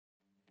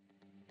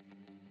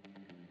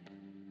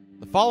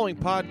The following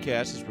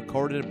podcast is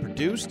recorded and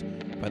produced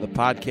by the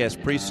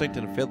Podcast Precinct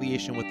in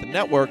affiliation with the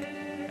network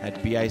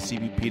at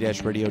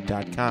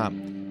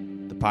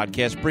bicbp-radio.com. The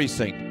Podcast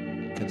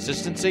Precinct.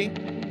 Consistency,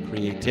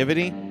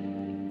 creativity,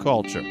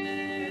 culture.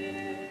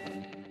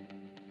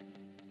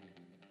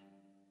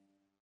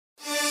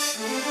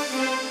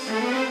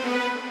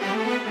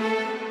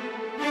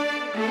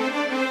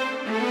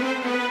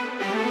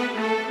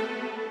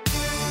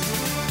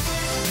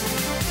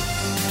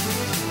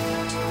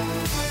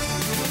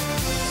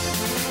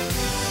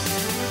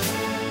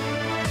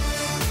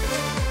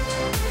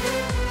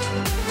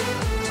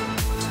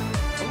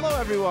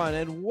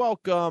 And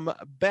welcome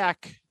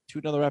back to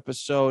another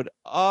episode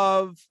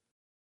of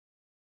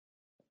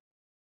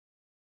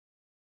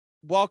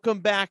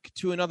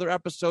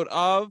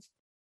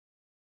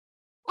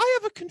I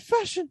Have a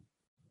Confession.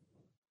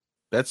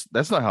 That's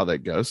not how that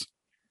goes.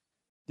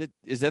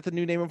 Is that the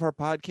new name of our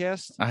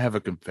podcast? I have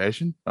a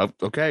confession. Oh,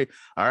 okay.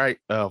 All right.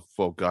 Oh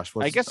gosh.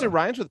 I guess it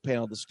rhymes with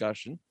panel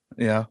discussion.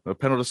 Yeah, a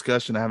panel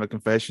discussion. I have a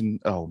confession.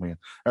 Oh man.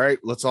 All right.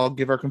 Let's all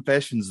give our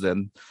confessions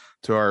then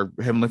to our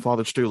Heavenly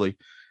Father, Stooley.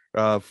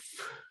 I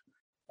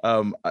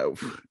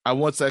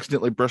once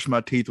accidentally brushed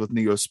my teeth with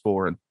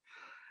Neosporin.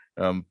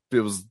 It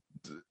was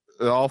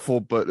awful,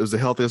 but it was the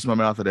healthiest my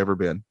mouth had ever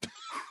been.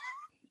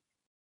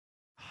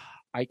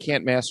 I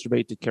can't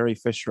masturbate to Carrie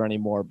Fisher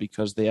anymore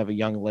because they have a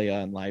young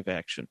Leia in live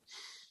action.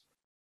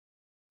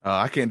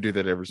 I can't do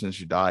that ever since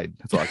she died.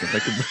 That's all I can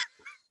think of.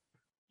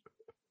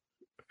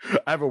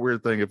 I have a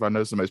weird thing. If I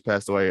know somebody's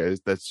passed away,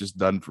 that's just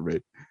done for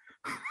me.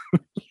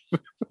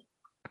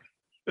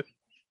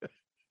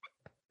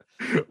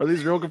 Are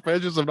these real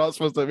confessions? I'm not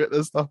supposed to admit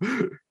this stuff.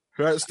 All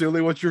right,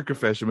 Stooley, what's your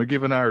confession? We're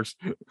giving ours.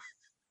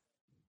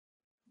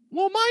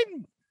 Well,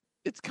 mine,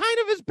 it's kind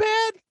of as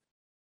bad,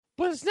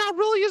 but it's not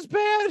really as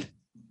bad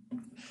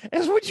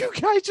as what you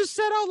guys just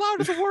said out loud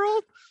to the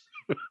world.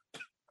 I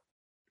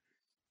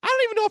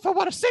don't even know if I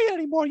want to say it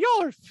anymore.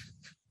 Y'all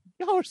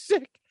are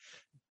sick.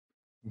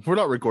 We're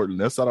not recording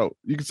this.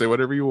 You can say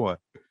whatever you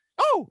want.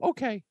 Oh,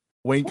 okay.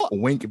 Wink,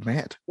 wink,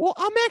 Matt. Well,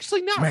 I'm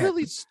actually not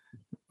really.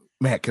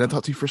 Matt, can I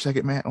talk to you for a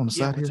second, Matt, on the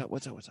side here?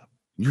 What's up?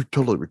 You're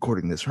totally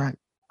recording this, right?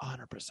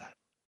 100%. All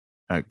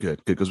right,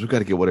 good, because we've got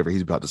to get whatever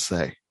he's about to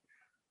say.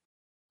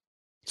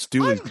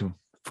 Stooley's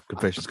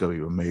confession's going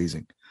to be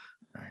amazing.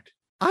 All right.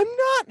 I'm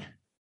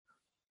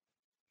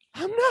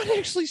not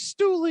actually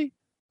Stooley.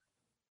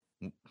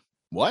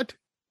 What?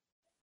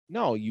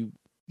 No, you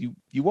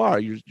are.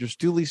 You're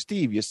Stooley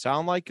Steve. You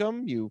sound like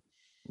him. You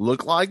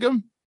look like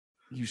him.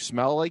 You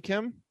smell like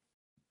him.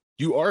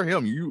 You are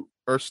him. You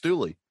are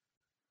Stooley.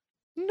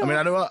 No. I mean,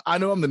 I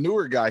know I'm the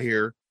newer guy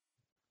here,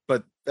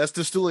 but that's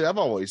the Stooley I've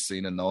always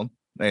seen and known,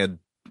 and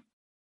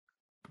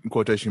in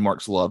quotation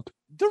marks, loved.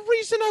 The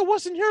reason I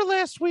wasn't here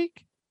last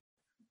week,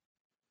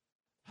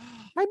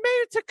 I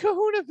made it to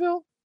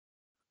Kahunaville.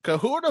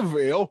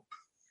 Kahunaville?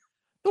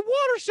 The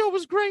water show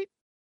was great.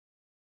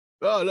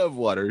 Oh, I love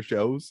water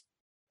shows.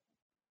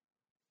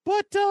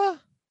 But,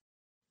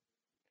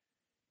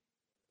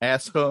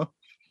 asshole.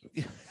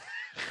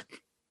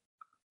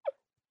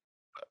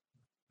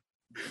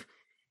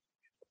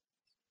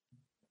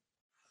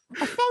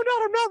 I found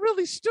out I'm not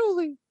really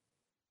Stooley.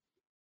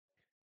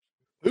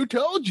 Who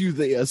told you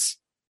this?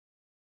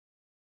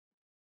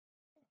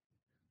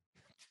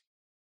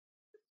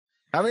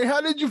 I mean, how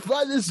did you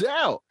find this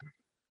out?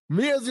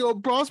 Me as the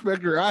old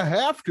prospector, I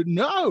have to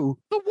know.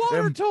 The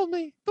water told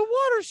me. The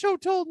water show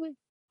told me.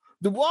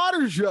 The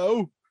water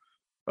show?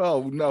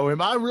 Oh, no.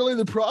 Am I really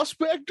the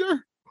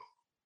prospector?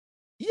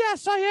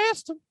 Yes, I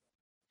asked him.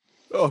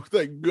 Oh,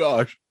 thank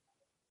gosh.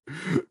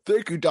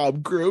 Thank you,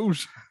 Tom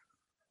Cruise.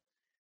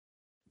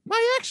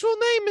 My actual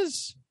name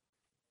is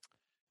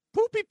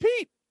Poopy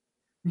Pete.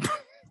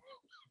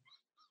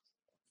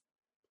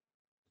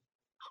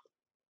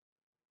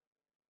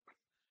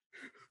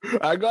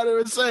 I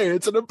gotta say,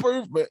 it's an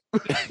improvement.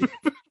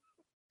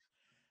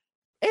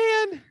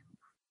 And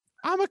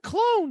I'm a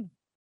clone.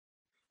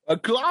 A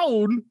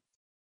clone?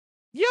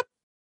 Yep.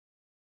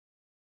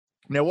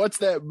 Now, what's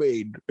that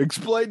mean?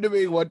 Explain to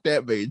me what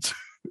that means.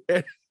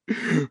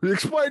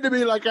 Explain to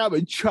me like I'm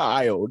a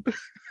child.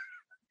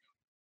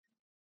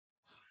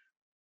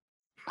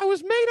 I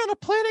was made on a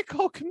planet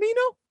called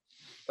Kamino.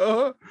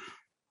 Uh-huh.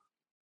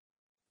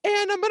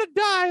 And I'm going to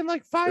die in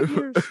like 5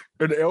 years.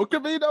 An El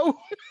Camino?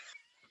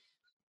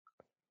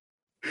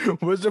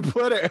 Was the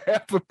planet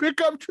half a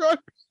pickup truck?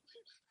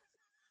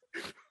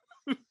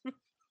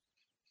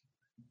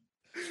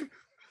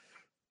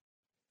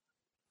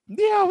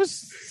 Yeah, it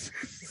was.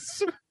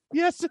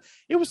 Yes,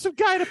 it was some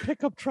guy in a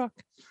pickup truck.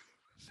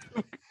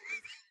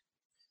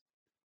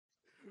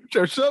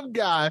 So some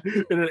guy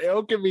in an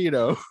El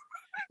Camino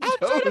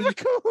outside of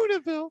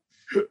Kahunaville,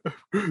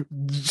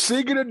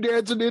 singing and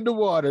dancing in the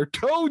water,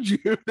 told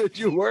you that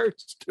you were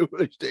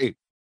Stooley Steve.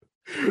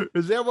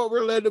 Is that what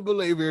we're led to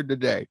believe here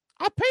today?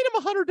 I paid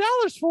him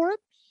 $100 for it.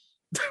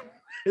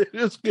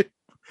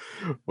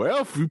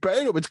 Well, if you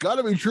paid him, it's got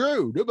to be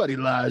true. Nobody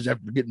lies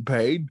after getting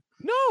paid.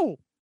 No.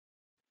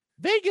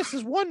 Vegas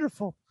is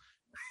wonderful.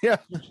 Yeah.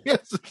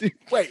 Yes.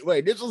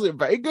 Wait. This was in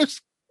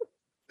Vegas?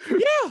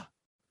 Yeah.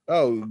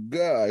 Oh,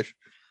 gosh.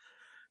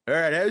 All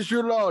right. As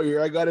your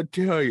lawyer, I got to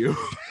tell you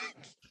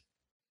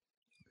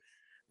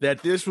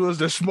that this was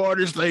the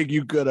smartest thing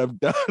you could have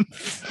done.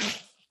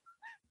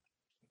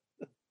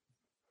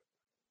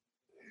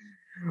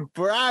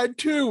 For I,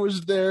 too,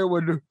 was there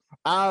when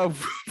I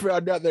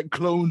found out that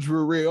clones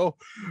were real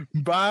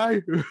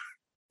by,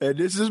 and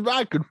this is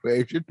my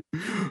confession,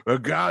 a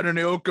guy in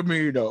El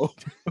Camino.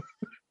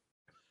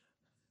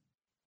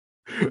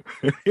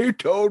 He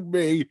told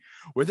me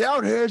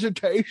without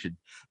hesitation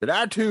that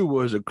I too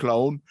was a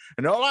clone,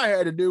 and all I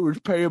had to do was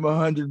pay him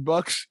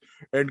 $100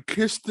 and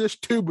kiss this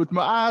tube with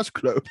my eyes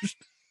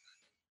closed.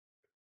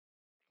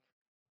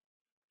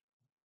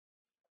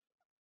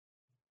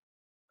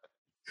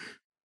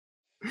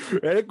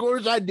 And of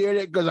course, I did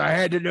it because I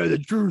had to know the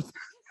truth.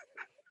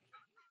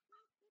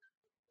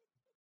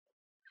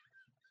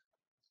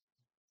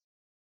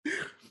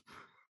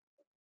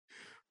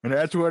 And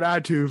that's what I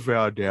too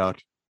found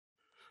out.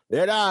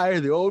 That I,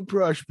 the old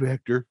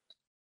prospector,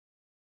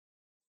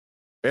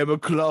 am a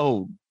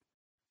clone.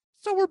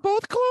 So we're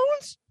both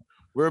clones?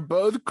 We're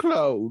both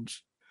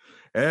clones.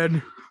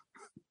 And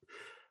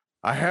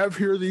I have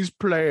here these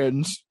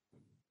plans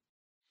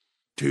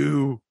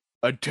to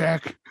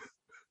attack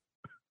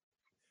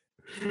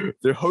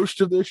the host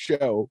of this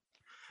show.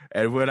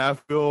 And when I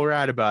feel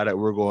right about it,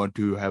 we're going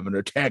to have an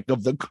attack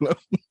of the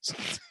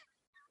clones.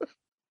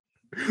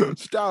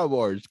 Star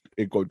Wars,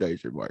 in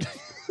quotation marks.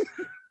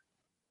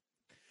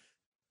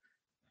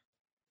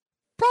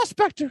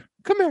 Prospector,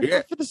 come here.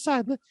 Yeah. Go for the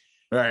side. All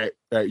right.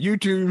 You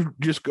two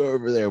just go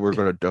over there. We're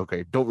going to,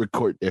 okay, don't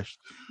record this.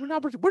 We're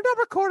not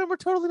recording. We're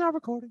totally not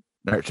recording.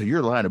 All right, so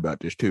you're lying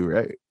about this too,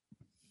 right?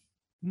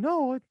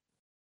 No,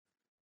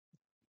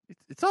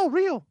 it's all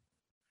real.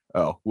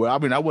 Oh, well, I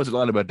mean, I wasn't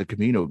lying about the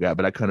Kamino guy,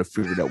 but I kind of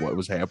figured out what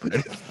was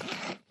happening.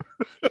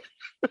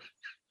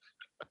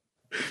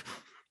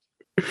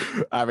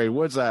 I mean,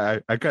 once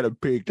I kind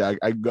of peeked,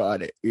 I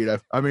got it, you know.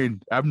 I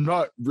mean, I'm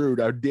not rude.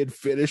 I did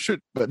finish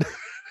it, but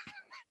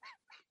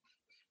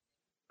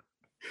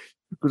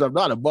because I'm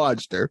not a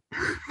monster.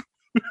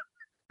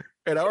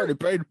 And I already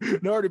paid my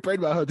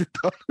 $100.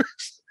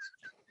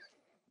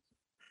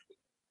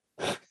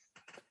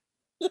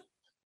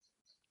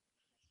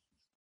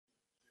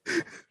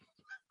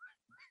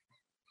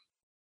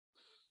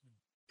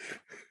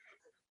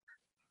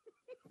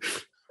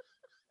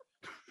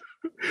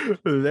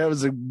 That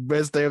was the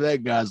best day of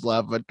that guy's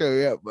life, I tell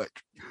you that much.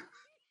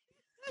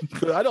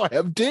 I don't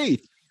have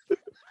teeth.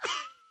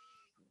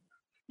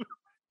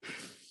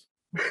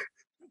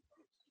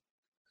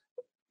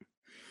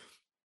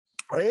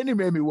 Andy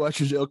made me watch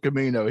his El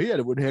Camino. He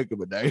had one heck of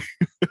a day.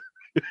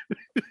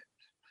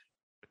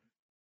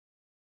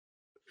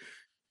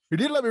 He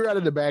did let me ride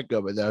in the back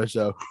of it, though,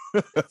 so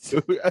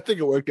I think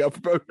it worked out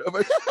for both of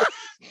us.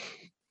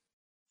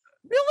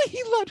 Really?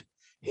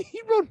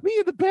 He rode me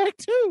in the back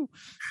too.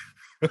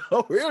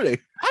 Oh,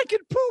 really? I can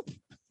poop.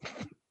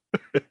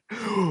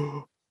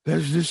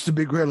 That's just a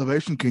big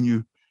revelation. Can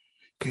you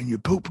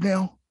poop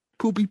now?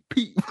 Poopy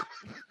Pete.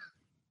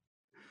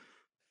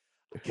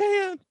 I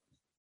can.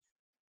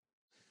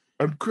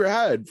 I'm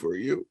crying for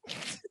you.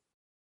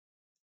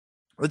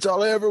 That's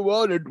all I ever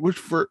wanted was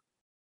for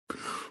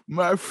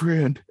my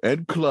friend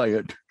and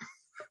client,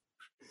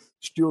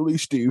 Stooley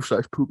Steve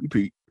 / Poopy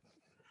Pete,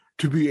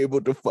 to be able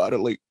to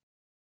finally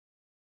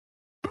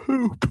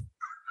poop.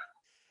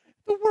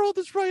 The world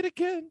is right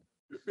again.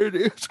 It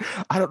is.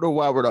 I don't know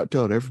why we're not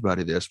telling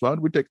everybody this. Why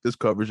don't we take this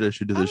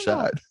conversation to the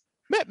side?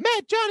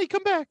 Matt, Johnny,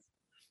 come back.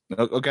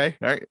 Okay.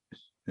 All right.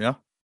 Yeah.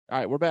 All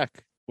right, we're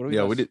back. What do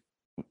we we did.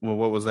 Well,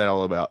 what was that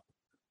all about?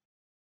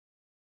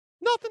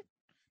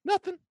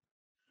 Nothing.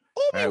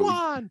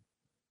 Obi-Wan.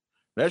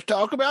 Let's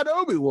talk about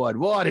Obi-Wan.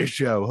 What a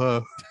show,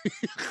 huh?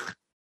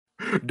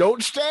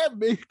 Don't stab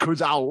me,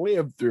 because I'll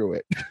live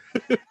through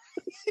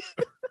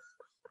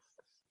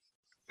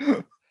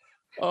it.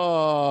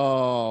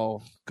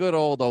 Oh, good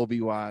old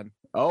Obi-Wan.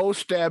 Oh,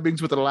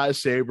 stabbings with a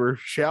lightsaber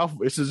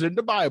this is in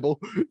the Bible,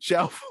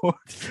 shall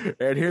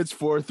and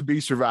henceforth be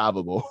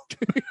survivable.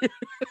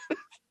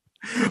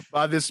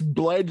 By this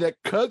blade that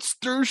cuts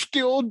through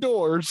steel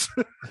doors.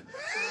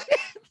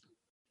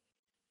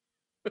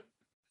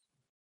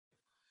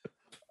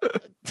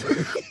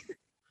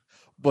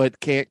 But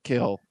can't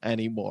kill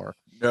anymore.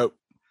 Nope.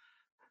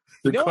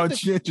 The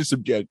conscientious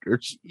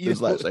objectors,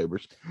 his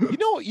lightsabers.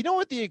 You know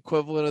what the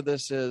equivalent of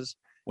this is?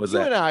 What's you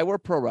that? And I, we're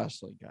pro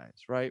wrestling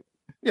guys, right?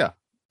 Yeah.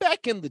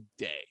 Back in the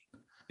day.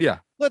 Yeah.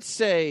 Let's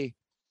say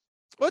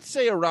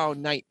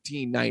around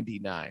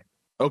 1999.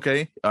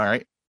 Okay. All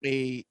right.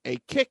 A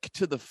kick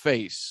to the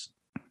face,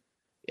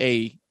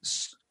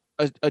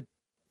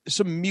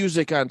 some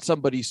music on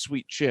somebody's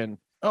sweet chin.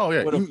 Oh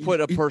yeah, would have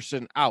put a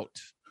person out.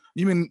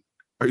 You mean?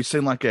 Are you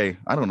saying like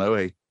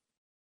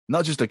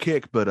not just a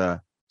kick, but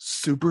a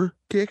super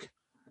kick?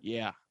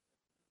 Yeah.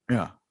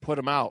 Yeah. Put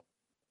them out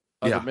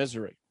of the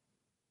misery.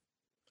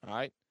 All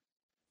right.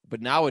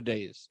 But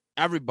nowadays,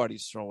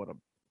 everybody's throwing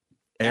them.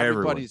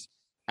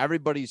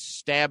 Everybody's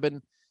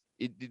stabbing.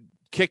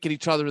 kicking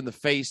each other in the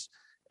face,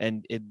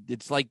 and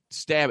it's like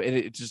stab, and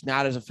it's just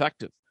not as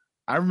effective.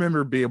 I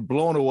remember being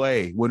blown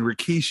away when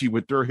Rikishi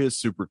would throw his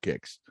super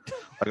kicks.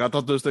 Like, I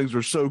thought those things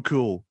were so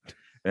cool.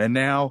 And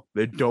now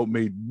they don't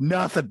mean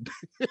nothing.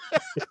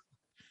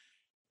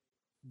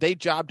 They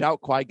jobbed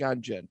out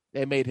Qui-Gon Jinn.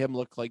 They made him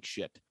look like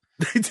shit.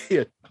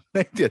 They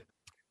did.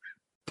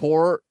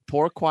 Poor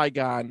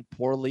Qui-Gon,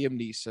 poor Liam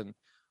Neeson.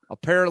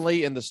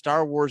 Apparently in the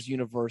Star Wars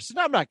universe, and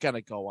I'm not going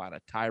to go on a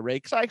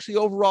tirade because I actually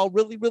overall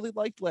really, really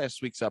liked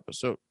last week's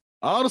episode.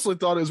 I honestly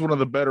thought it was one of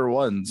the better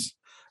ones.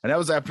 And that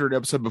was after an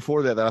episode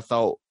before that I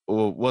thought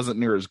wasn't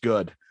near as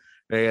good.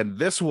 And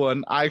this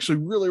one, I actually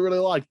really, really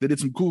liked. They did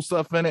some cool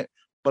stuff in it,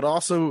 but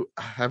also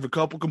have a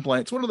couple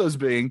complaints. One of those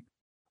being,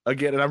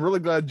 again, and I'm really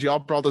glad y'all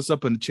brought this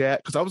up in the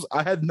chat because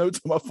I had notes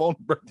on my phone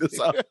to bring this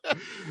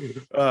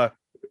up.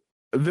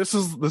 This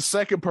is the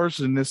second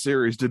person in this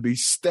series to be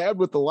stabbed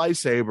with the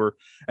lightsaber,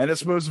 and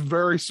it's most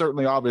very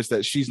certainly obvious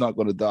that she's not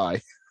going to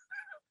die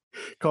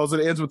because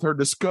it ends with her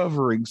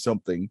discovering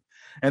something.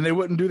 And they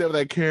wouldn't do that with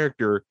that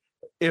character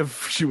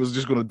if she was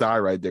just going to die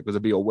right there because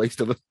it'd be a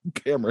waste of a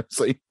camera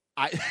scene.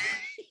 I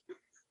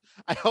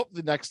hope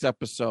the next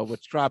episode,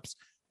 which drops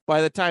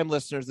by the time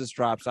listeners this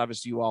drops,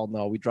 obviously you all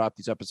know we drop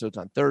these episodes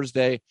on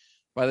Thursday.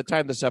 By the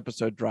time this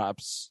episode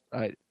drops,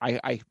 I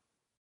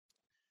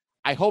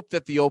hope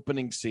that the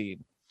opening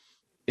scene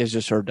is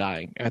just her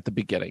dying at the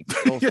beginning.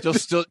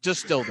 Just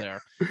still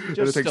there.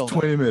 Just it takes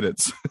 20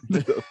 minutes.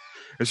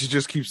 And she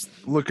just keeps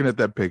looking at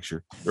that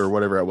picture or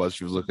whatever it was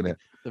she was looking at.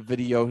 The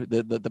video,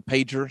 the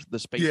pager, the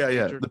space pager.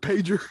 Yeah, the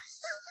pager.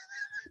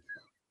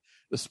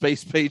 The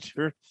space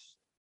pager.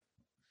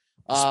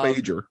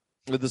 Spager.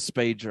 The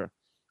spager.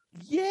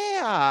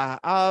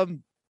 Yeah.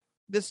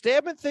 The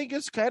stabbing thing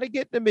is kind of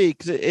getting to me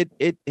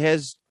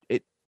because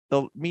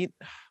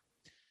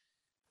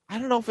I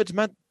don't know if it's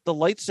meant the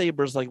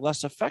lightsaber is like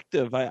less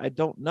effective. I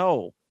don't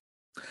know.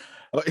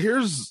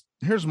 Here's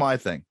my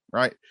thing,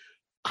 right?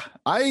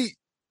 I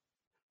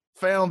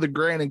found the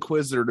Grand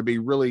Inquisitor to be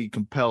really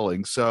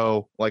compelling.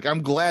 So, like,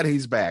 I'm glad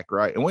he's back,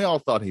 right? And we all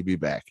thought he'd be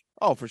back.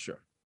 Oh, for sure.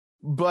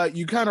 But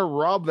you kind of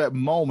rob that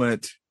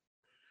moment.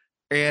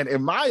 And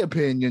in my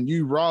opinion,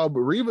 you rob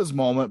Reva's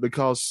moment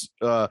because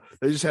they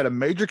just had a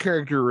major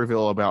character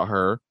reveal about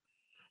her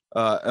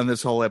in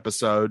this whole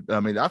episode. I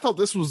mean, I thought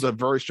this was a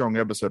very strong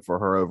episode for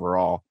her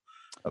overall.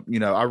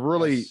 I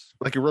really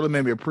it really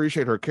made me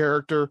appreciate her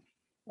character.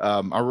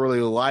 I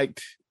really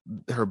liked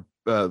her,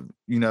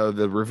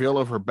 the reveal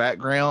of her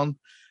background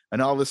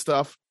and all this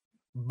stuff.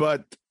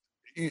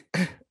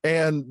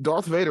 And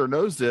Darth Vader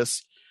knows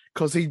this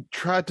because he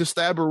tried to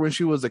stab her when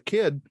she was a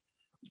kid.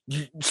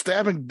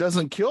 Stabbing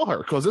doesn't kill her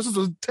because this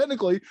is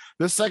technically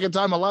the second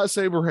time a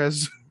lightsaber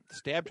has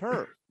stabbed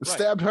her.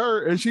 Stabbed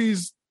her, and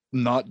she's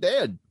not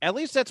dead. At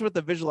least that's what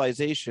the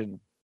visualization,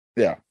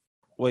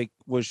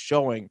 was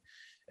showing,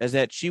 is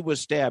that she was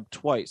stabbed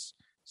twice.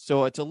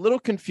 So it's a little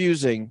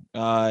confusing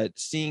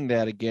seeing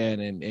that again,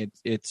 and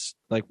it's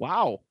like,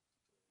 wow,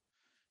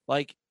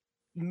 like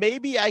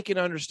maybe I can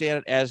understand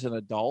it as an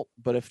adult,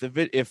 but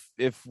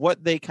if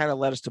what they kind of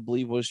led us to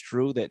believe was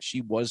true, that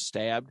she was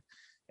stabbed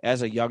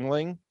as a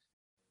youngling,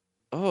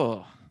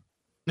 yeah,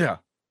 because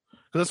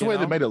that's the way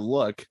they made it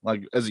look.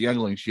 Like as a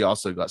youngling, she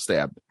also got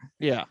stabbed.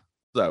 Yeah.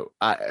 So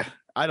I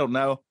don't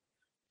know.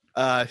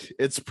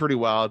 It's pretty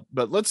wild.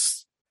 But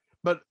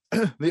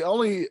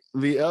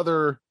the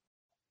other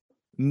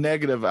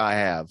negative I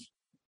have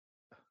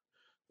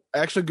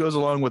actually goes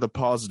along with a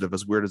positive,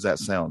 as weird as that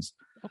sounds.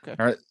 Okay.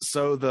 All right.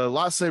 So the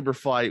lightsaber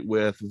fight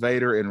with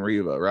Vader and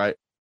Reva, right?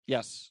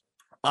 Yes.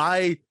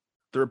 There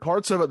are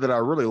parts of it that I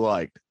really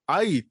liked.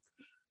 I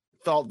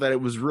thought that it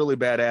was really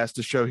badass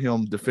to show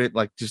him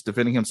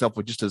defending himself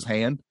with just his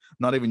hand,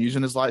 not even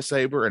using his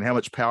lightsaber, and how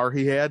much power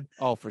he had.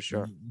 Oh, for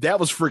sure. That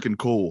was freaking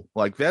cool.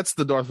 Like, that's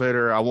the Darth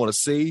Vader I want to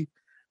see.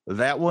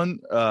 That one,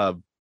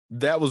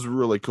 that was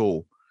really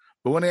cool.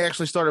 But when they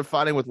actually started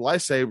fighting with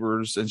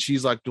lightsabers and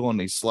she's like doing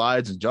these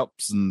slides and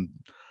jumps and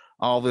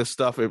all this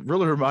stuff, it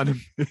really reminded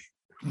me,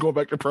 going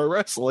back to pro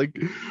wrestling,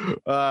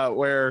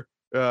 where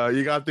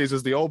you got these,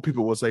 as the old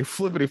people would say,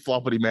 flippity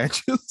floppity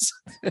matches.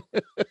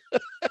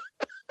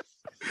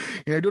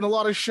 Doing a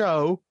lot of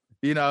show,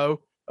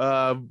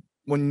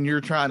 when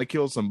you're trying to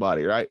kill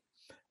somebody, right?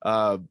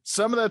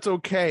 Some of that's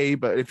okay,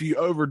 but if you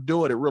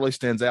overdo it, it really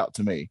stands out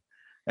to me.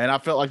 And I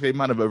felt like they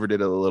might have overdid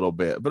it a little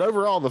bit. But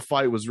overall, the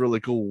fight was really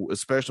cool,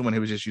 especially when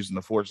he was just using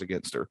the Force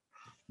against her.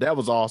 That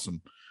was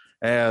awesome.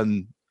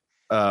 And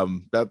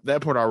that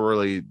part I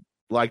really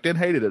liked and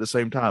hated at the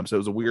same time. So it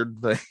was a weird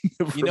thing.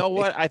 You know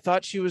what? I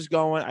thought she was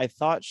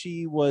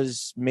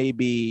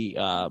maybe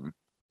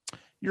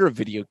you're a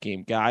video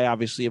game guy.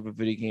 Obviously, you have a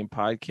video game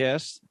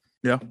podcast.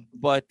 Yeah.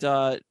 But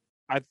I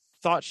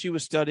thought she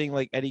was studying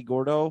like Eddie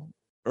Gordo,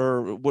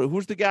 or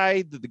who's the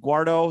guy, the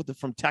Guardo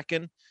from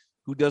Tekken,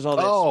 who does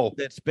all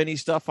that spinny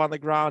stuff on the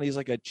ground. He's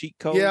like a cheat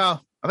code. Yeah,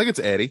 I think it's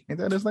Eddie. Ain't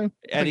that his name?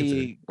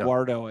 Eddie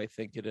Guardo, I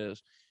think it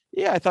is.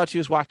 Yeah, I thought she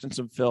was watching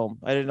some film.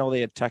 I didn't know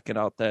they had Tekken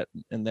out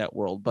in that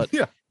world, but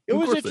yeah, it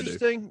was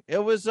interesting.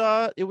 It was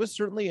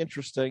certainly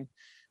interesting.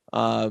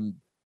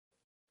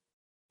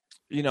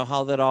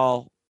 how that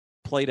all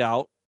played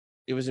out.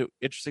 It was an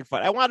interesting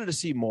fight. I wanted to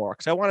see more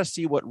because I want to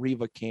see what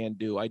Reva can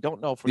do. I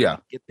don't know if we're going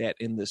to get that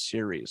in this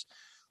series.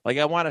 Like,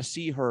 I want to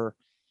see her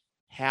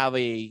have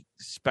a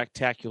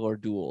spectacular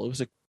duel. It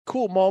was a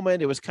cool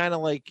moment. It was kind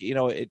of like,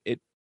 it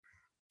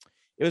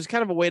was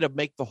kind of a way to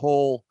make the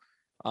whole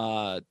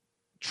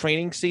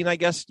training scene, I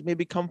guess,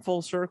 maybe come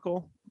full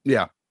circle.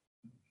 Yeah.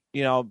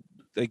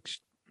 Like,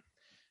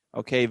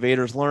 okay,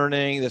 Vader's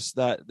learning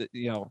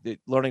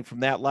learning from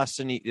that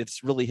lesson.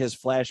 It's really his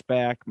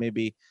flashback,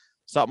 maybe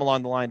something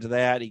along the lines of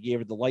that. He gave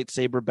her the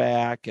lightsaber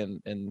back,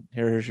 and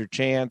here's your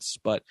chance.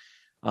 But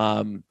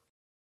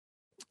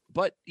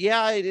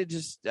yeah,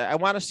 I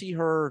want to see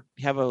her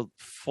have a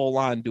full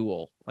on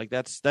duel. Like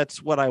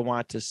that's what I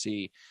want to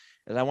see,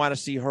 and I want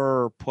to see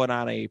her put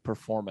on a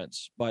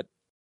performance. But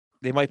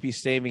they might be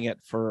saving it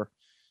for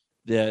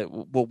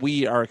what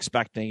we are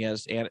expecting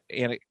as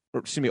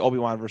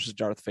Obi-Wan versus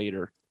Darth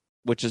Vader,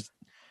 which is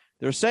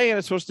they're saying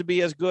it's supposed to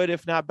be as good,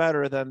 if not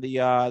better, than the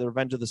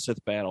Revenge of the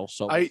Sith battle.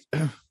 So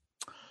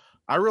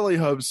I really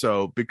hope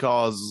so,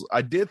 because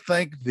I did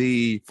think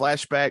the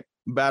flashback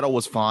battle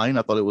was fine.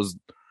 I thought it was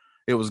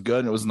good,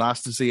 and it was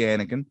nice to see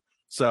Anakin.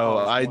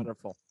 So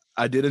wonderful.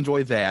 I did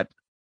enjoy that,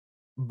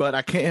 but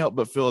I can't help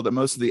but feel that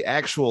most of the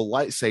actual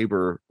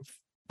lightsaber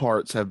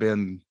parts have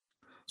been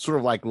sort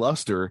of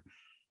lackluster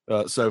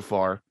so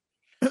far.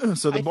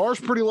 So the bar's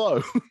pretty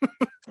low.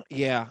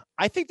 Yeah,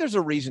 I think there's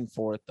a reason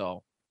for it,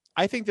 though.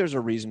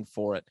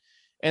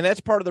 And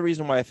that's part of the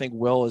reason why I think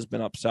Will has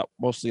been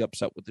mostly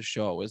upset with the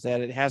show, is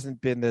that it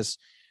hasn't been this,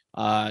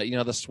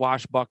 the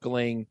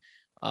swashbuckling,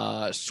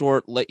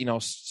 Star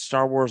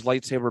Wars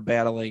lightsaber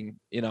battling,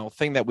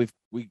 thing that we've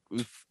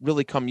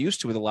really come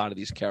used to with a lot of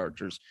these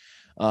characters.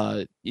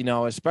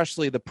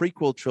 Especially the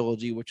prequel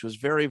trilogy, which was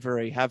very,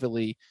 very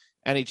heavily,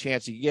 any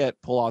chance you get,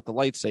 pull out the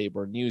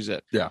lightsaber and use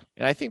it. Yeah.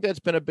 And I think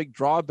that's been a big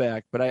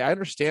drawback, but I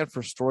understand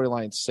for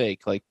storyline's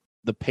sake, like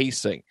the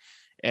pacing,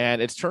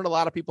 and it's turned a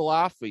lot of people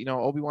off.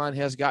 Obi-Wan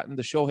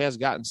the show has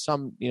gotten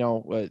some,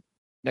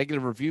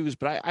 negative reviews,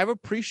 but I've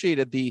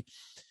appreciated the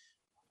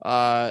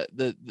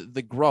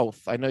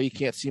growth. I know you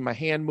can't see my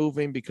hand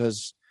moving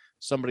because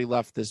somebody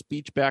left this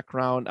beach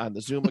background on the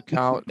Zoom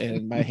account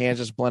and my hands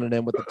just blended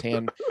in with the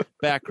tan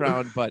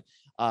background, but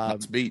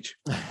it's beach.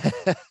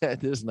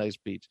 It is a nice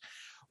beach.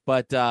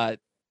 But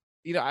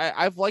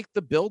I've liked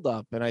the build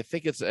up, and I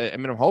think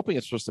I'm hoping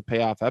it's supposed to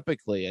pay off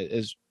epically.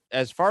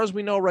 As far as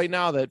we know right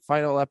now, that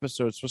final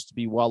episode is supposed to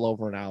be well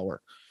over an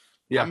hour.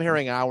 Yeah. I'm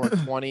hearing an hour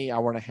 20,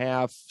 hour and a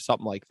half,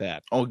 something like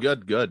that. Oh,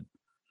 good.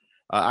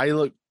 I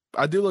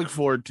do look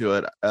forward to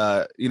it.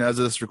 As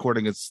this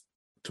recording is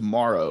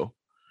tomorrow.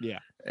 Yeah.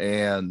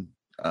 And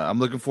I'm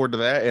looking forward to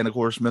that. And of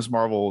course,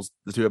 the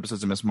 2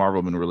 episodes of Miss Marvel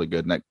have been really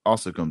good. And that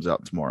also comes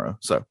out tomorrow.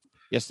 So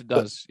yes, it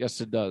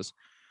does.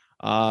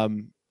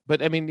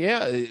 But I mean,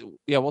 yeah,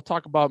 we'll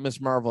talk about Miss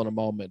Marvel in a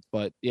moment.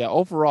 But yeah,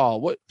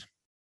 overall,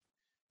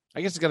 I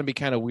guess it's going to be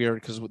kind of weird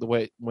because of the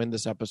way when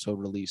this episode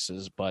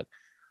releases. But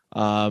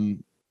I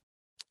mean,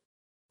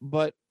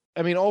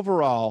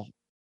 overall,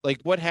 like,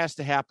 what has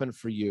to happen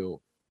for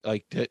you,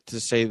 like, to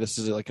say this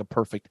is like a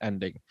perfect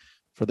ending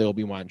for the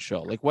Obi-Wan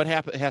show? Like, what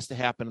has to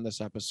happen in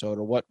this episode,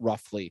 or what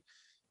roughly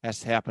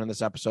has to happen in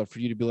this episode for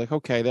you to be like,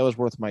 okay, that was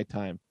worth my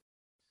time?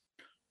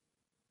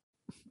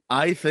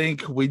 I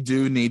think we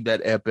do need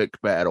that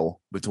epic battle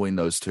between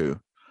those two,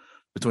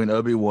 between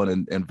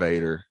Obi-Wan and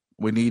Vader.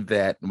 We need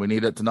that. We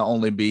need it to not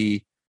only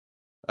be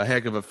a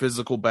heck of a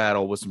physical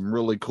battle with a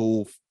really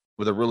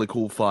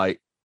cool fight,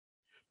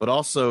 but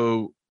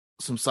also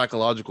some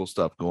psychological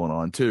stuff going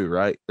on too,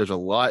 right? There's a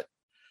lot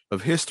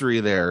of history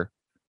there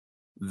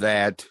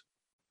that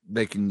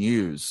they can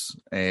use.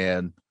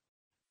 And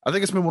I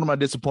think it's been one of my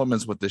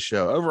disappointments with this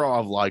show. Overall,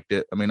 I've liked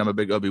it. I mean, I'm a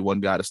big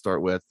Obi-Wan guy to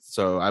start with,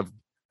 so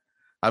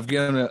I've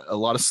given it a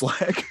lot of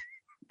slack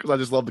because I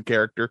just love the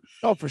character.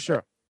 Oh, for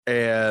sure.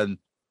 And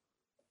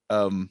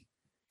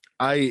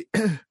I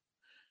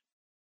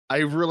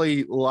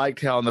really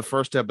liked how in the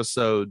first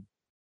episode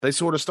they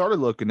sort of started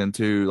looking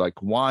into,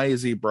 like, why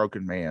is he a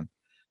broken man?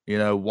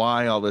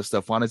 Why all this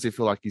stuff? Why does he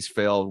feel like he's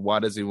failed? Why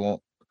does he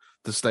want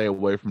to stay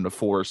away from the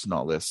Force and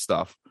all this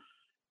stuff?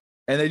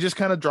 And they just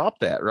kind of dropped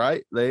that,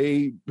 right?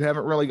 They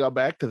haven't really got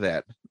back to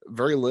that.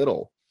 Very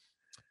little.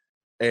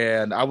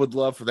 And I would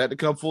love for that to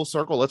come full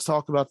circle. Let's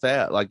talk about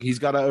that. Like, he's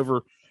got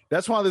to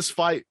that's why this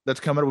fight that's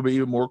coming up would be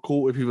even more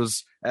cool if he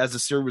was, as the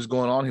series was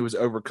going on, he was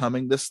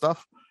overcoming this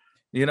stuff,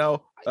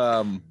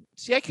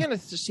 See, I kind of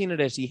seen it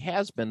as he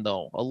has been,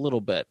 though, a little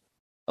bit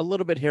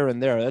here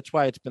and there. That's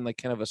why it's been like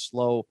kind of a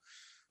slow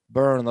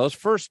burn. Those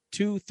first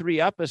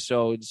 2-3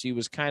 episodes, he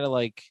was kind of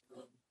like,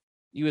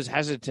 he was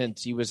hesitant.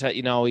 He was,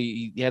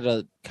 he had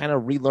to kind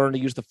of relearn to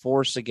use the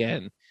Force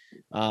again.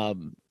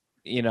 And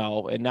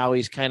now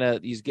he's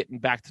getting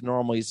back to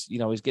normal. He's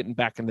getting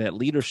back into that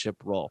leadership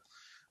role.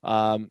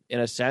 In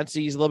a sense,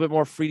 he's a little bit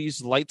more free to use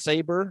the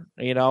lightsaber.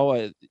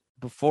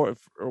 Before,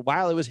 for a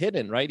while, it was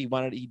hidden, right? He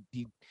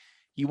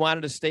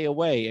wanted to stay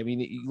away. I mean,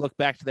 you look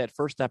back to that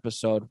first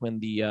episode when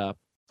the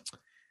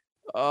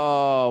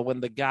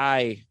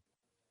guy,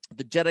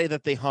 the Jedi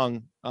that they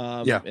hung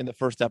in the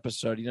first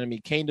episode. You know what I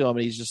mean? Came to him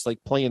and he's just like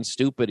playing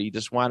stupid. He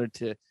just wanted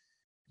to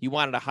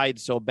hide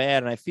so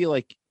bad. And I feel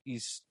like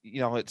he's,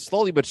 it's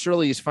slowly but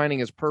surely he's finding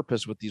his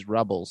purpose with these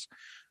rebels.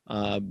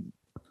 I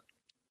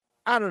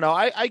don't know.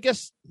 I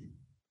guess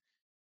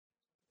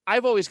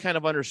I've always kind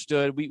of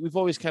understood. We've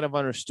always kind of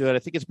understood. I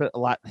think it's been a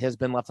lot has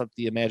been left up to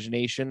the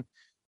imagination,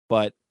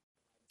 but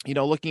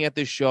looking at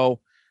this show,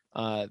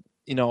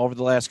 over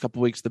the last couple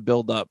of weeks, the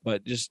build up,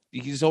 but just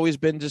he's always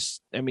been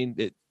just. I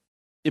mean,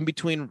 in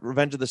between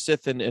Revenge of the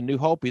Sith and New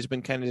Hope, he's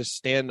been kind of just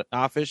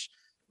standoffish,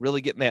 really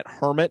getting that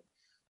hermit,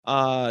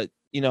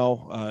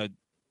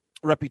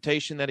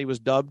 reputation that he was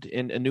dubbed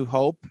in A New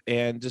Hope,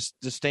 and just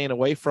staying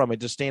away from it,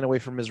 just staying away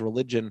from his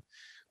religion.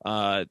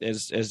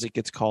 As it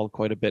gets called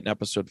quite a bit in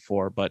episode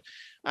 4, but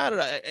I don't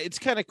know. It's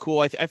kind of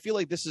cool. I feel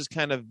like this is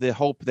kind of the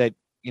hope that,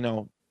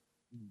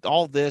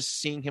 all this,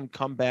 seeing him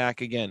come back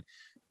again,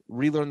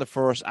 relearn the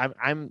Force.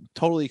 I'm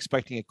totally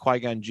expecting a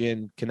Qui-Gon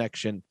Jinn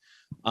connection.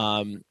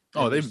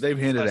 They've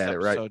hinted at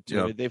it, right?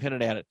 Yeah. They've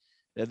hinted at it.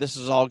 This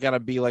is all gonna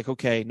be like,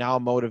 okay, now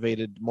I'm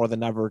motivated more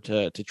than ever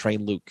to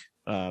train Luke.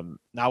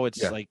 Now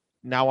it's like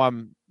now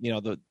I'm,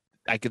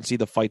 I can see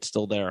the fight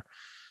still there.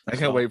 I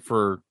can't wait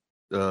for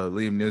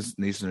Liam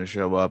Neeson to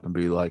show up and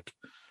be like,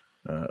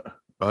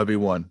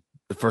 Obi-Wan,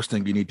 the first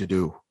thing you need to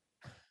do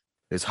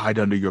is hide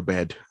under your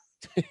bed.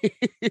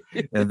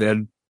 And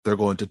then they're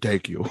going to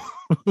take you.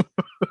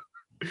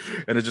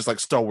 And it's just like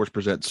Star Wars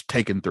presents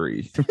Taken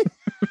 3.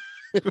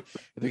 They're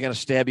going to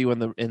stab you in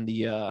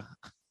the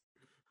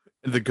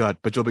gut,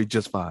 but you'll be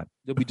just fine.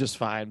 You'll be just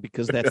fine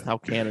because that's how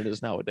canon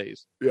is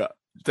nowadays. Yeah.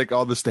 Take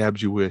all the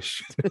stabs you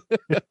wish.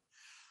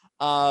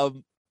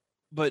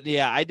 But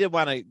yeah, I did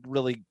want to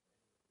really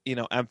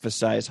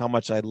emphasize how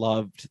much I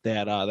loved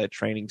that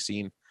training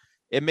scene.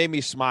 It made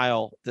me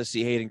smile to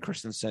see Hayden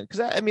Christensen, because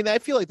I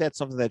feel like that's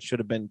something that should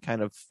have been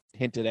kind of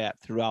hinted at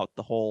throughout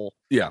the whole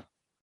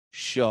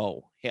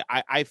show.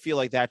 I feel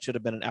like that should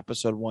have been an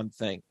episode 1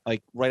 thing.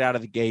 Like right out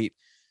of the gate,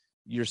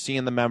 you're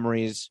seeing the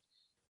memories.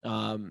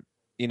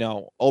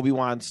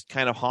 Obi-Wan's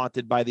kind of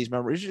haunted by these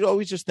memories. You're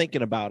always just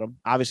thinking about him.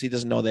 Obviously, he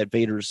doesn't know that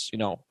Vader's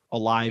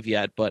alive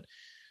yet, but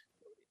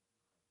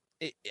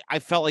I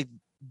felt like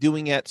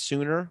doing it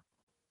sooner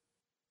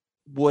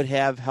would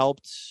have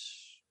helped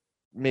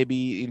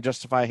maybe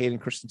justify Hayden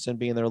Christensen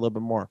being there a little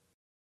bit more.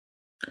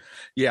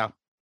 Yeah,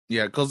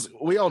 because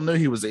we all knew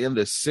he was in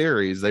this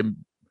series.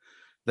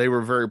 They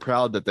were very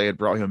proud that they had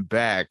brought him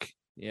back.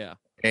 Yeah.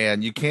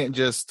 And you can't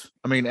just,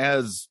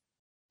 as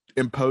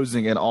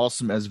imposing and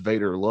awesome as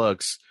Vader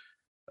looks,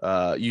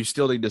 you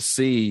still need to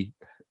see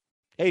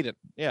Hayden.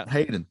 Yeah.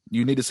 Hayden.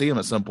 You need to see him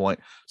at some point.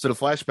 So the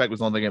flashback was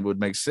the only thing that would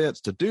make sense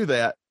to do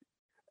that.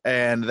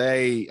 And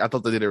I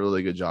thought they did a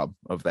really good job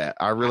of that.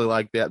 I really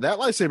liked that. That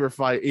lightsaber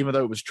fight, even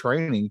though it was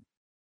training,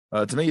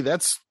 to me,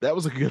 that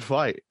was a good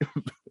fight.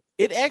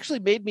 It actually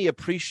made me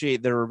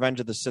appreciate the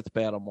Revenge of the Sith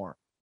battle more.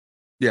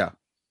 Yeah.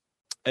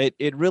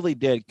 It really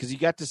did, because you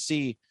got to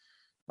see,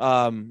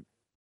 we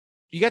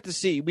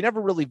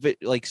never really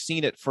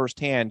seen it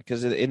firsthand,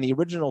 because in the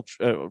original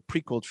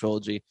prequel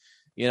trilogy,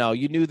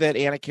 you knew that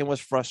Anakin was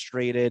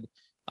frustrated.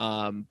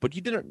 But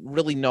you didn't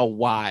really know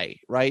why,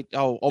 right?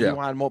 Oh,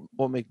 Obi-Wan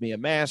won't make me a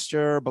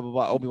master, blah, blah,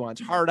 blah. Obi-Wan's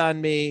hard on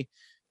me,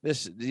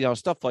 this,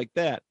 stuff like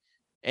that.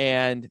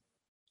 And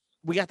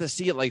we got to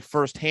see it like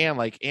firsthand.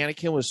 Like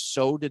Anakin was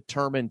so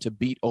determined to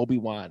beat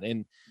Obi-Wan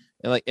and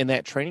like in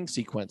that training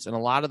sequence, and a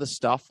lot of the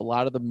stuff, a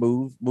lot of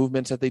the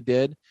movements that they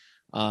did.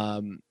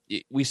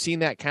 We've seen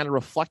that kind of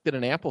reflected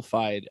and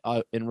amplified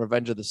in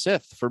Revenge of the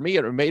Sith. For me,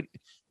 it made,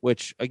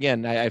 which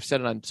again, I've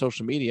said it on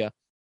social media,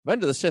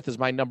 Revenge of the Sith is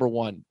my number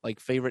 1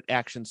 favorite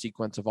action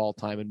sequence of all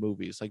time in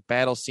movies, like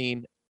battle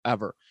scene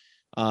ever.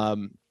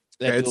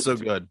 It's so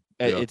good.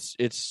 It's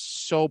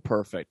so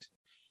perfect,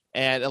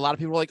 and a lot of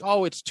people are like,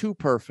 "Oh, it's too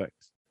perfect."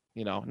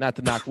 Not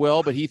to knock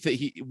Will, but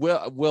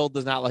Will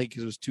does not like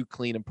because it was too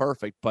clean and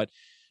perfect. But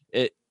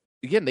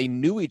again, they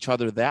knew each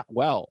other that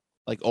well.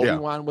 Like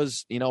Obi-Wan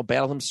was,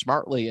 battled him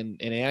smartly, and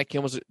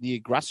Anakin was the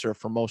aggressor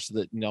for most of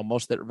that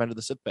Revenge of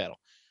the Sith battle.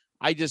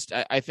 I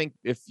think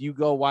if you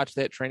go watch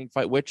that training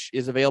fight, which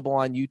is available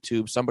on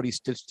YouTube, somebody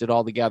stitched it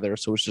all together.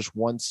 So it's just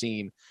one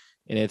scene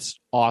and it's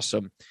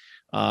awesome.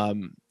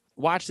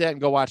 Watch that and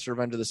go watch the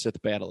Revenge of the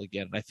Sith battle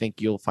again. I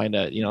think you'll find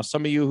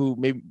some of you who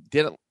maybe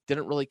didn't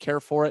really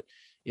care for it.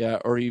 Yeah.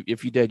 Or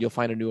if you did, you'll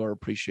find a newer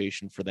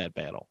appreciation for that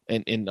battle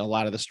and in a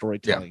lot of the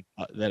storytelling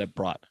that it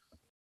brought.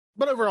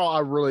 But overall, I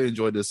really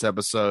enjoyed this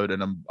episode,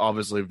 and I'm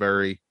obviously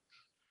very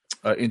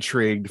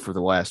intrigued for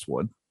the last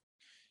one.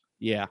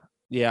 Yeah.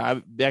 Yeah,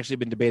 I've actually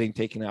been debating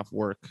taking off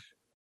work.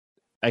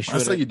 I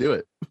say you do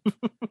it.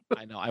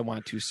 I know. I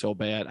want to so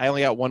bad. I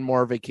only got one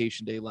more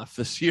vacation day left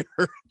this year.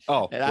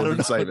 Oh, and I don't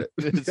know. Save it.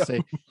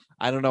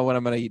 I don't know when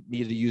I'm going to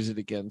need to use it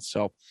again.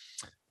 So,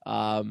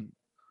 work.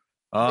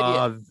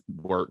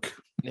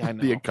 Yeah, I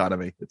know. The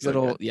economy. It's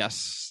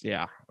yes.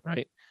 Yeah.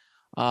 Right.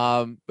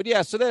 But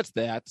yeah, so that's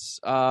that.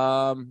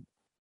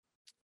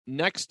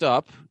 Next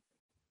up,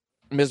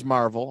 Ms.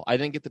 Marvel. I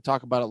didn't get to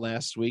talk about it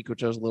last week,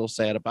 which I was a little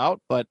sad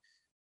about, but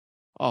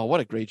Oh, what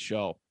a great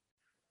show.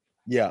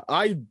 Yeah,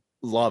 I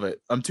love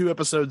it. I'm 2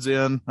 episodes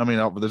in. I mean,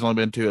 there's only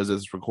been 2 as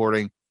it's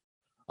recording.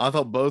 I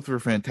thought both were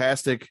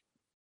fantastic.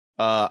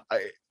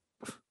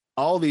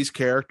 All these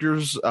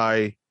characters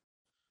I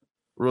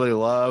really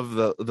love.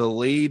 The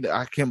lead,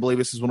 I can't believe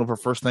this is one of her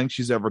first things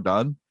she's ever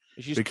done.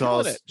 She's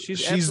killing it.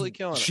 She's absolutely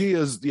killing it. She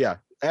is, yeah,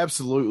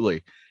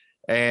 absolutely.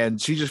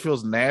 And she just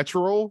feels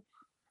natural,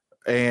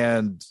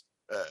 and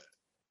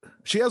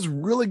she has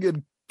really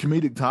good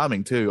comedic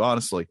timing too,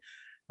 honestly.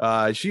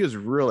 She is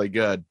really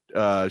good.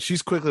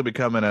 She's quickly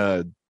becoming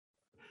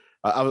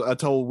I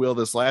told Will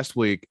this last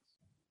week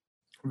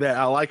that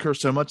I like her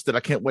so much that I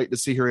can't wait to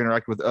see her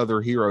interact with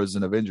other heroes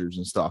and Avengers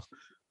and stuff.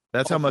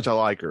 That's how much I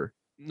like her.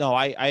 No,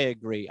 I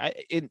agree.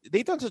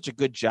 They've done such a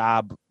good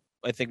job,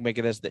 I think,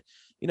 making this that,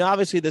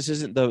 obviously this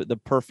isn't the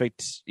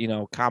perfect,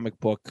 comic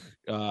book,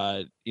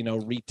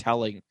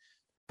 retelling,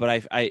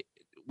 but I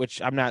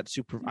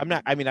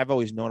mean, I've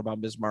always known about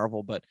Ms.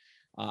 Marvel, but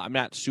I'm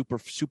not super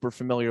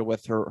familiar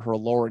with her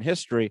lore and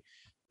history,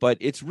 but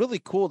it's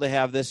really cool to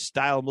have this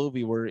style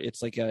movie where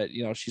it's like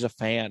she's a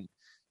fan.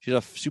 She's a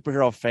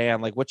superhero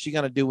fan. Like, what's she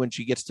going to do when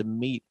she gets to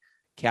meet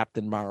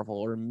Captain Marvel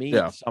or meet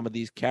some of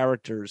these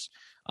characters,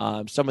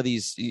 some of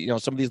these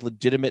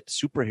legitimate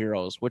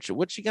superheroes?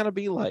 What's she going to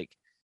be like?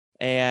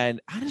 And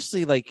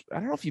honestly, like, I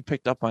don't know if you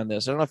picked up on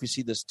this. I don't know if you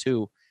see this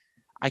too.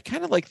 I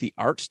kind of like the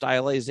art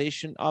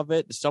stylization of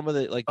it. Some of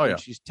the, when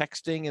she's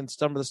texting and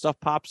some of the stuff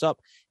pops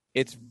up.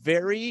 It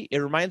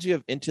reminds me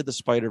of Into the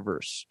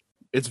Spider-Verse.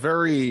 It's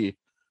very,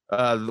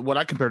 what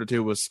I compared it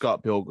to was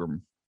Scott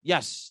Pilgrim.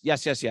 Yes.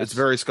 It's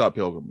very Scott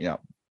Pilgrim. Yeah.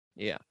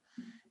 Yeah.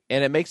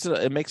 And it makes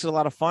it a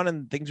lot of fun,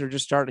 and things are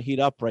just starting to heat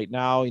up right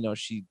now.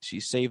 She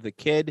saved the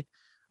kid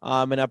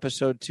in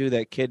episode 2.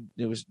 That kid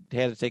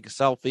had to take a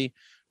selfie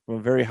from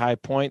a very high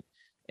point,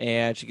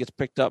 and she gets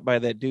picked up by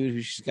that dude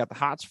who she's got the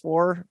hots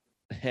for.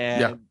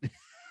 And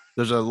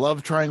there's a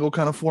love triangle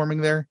kind of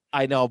forming there.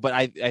 I know,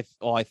 but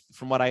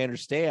from what I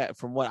understand,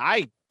 from what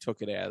I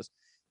took it as,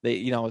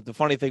 the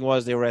funny thing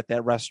was they were at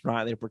that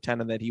restaurant. They were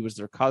pretending that he was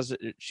their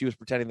cousin. She was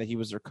pretending that he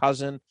was their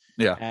cousin.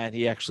 Yeah. And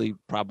he actually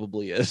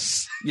probably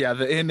is. Yeah.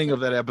 The ending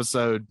of that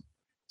episode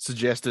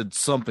suggested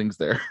something's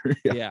there.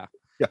 Yeah.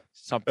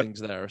 Something's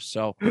there.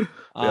 So,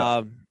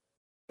 but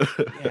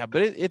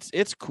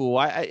it's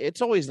cool.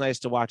 It's always nice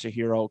to watch a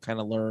hero kind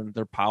of learn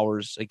their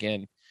powers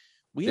again.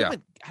 I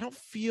don't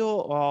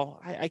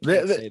feel, I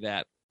can't say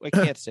that. I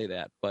can't say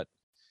that, but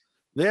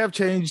they have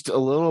changed a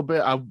little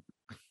bit.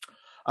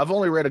 I've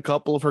only read a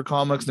couple of her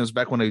comics, and it was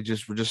back when they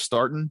were just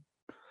starting.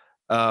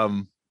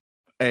 So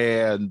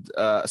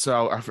I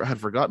had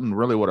forgotten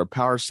really what her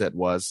power set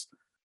was.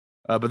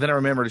 But then I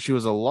remembered she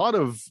was a lot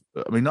of,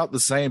 I mean, not the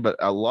same, but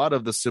a lot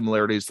of the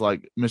similarities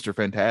like Mr.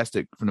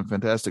 Fantastic from the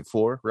Fantastic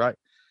Four, right?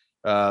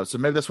 So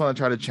maybe that's why I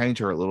try to change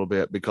her a little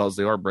bit, because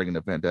they are bringing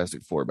the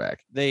Fantastic Four back.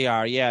 They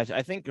are, yeah.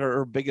 I think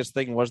her biggest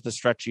thing was the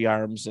stretchy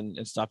arms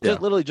and stuff. Yeah.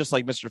 Literally just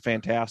like Mr.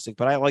 Fantastic,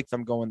 but I like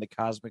them going the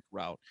cosmic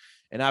route.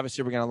 And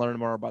obviously we're going to learn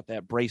more about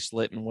that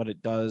bracelet and what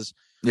it does.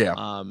 Yeah.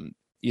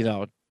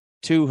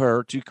 To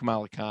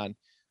Kamala Khan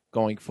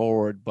going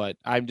forward. But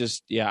I'm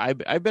just,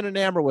 I've been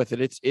enamored with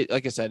it. It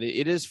like I said,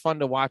 it is fun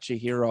to watch a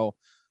hero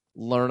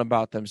learn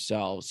about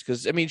themselves.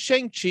 Because I mean,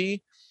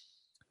 Shang-Chi,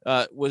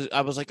 I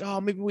was like, oh,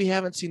 maybe we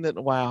haven't seen that in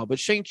a while. But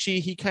Shang-Chi,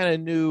 he kind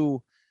of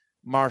knew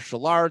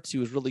martial arts. He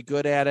was really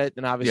good at it.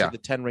 And obviously the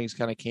 10 Rings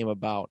kind of came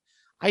about.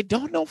 I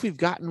don't know if we've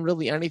gotten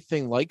really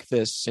anything like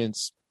this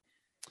since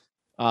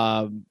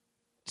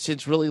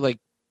really like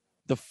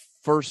the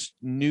first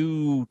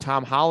new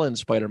Tom Holland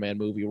Spider-Man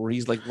movie, where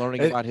he's like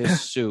learning about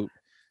his suit.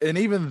 And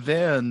even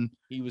then,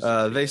 he was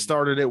they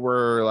started it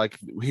where like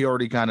he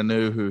already kind of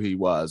knew who he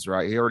was,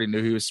 right? He already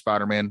knew he was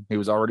Spider-Man. He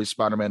was already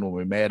Spider-Man when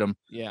we met him.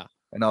 Yeah.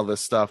 And all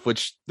this stuff,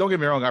 which, don't get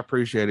me wrong, I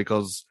appreciate it,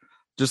 because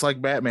just like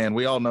Batman,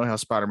 we all know how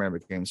Spider-Man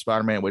became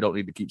Spider-Man. We don't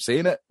need to keep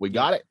seeing it. We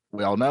got it.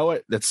 We all know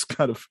it. That's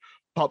kind of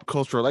pop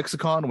culture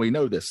lexicon. We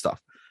know this stuff.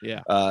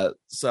 Yeah.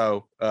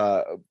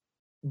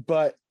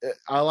 But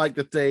I like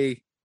that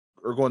they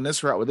are going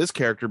this route with this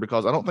character,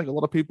 because I don't think a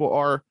lot of people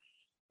are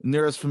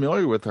near as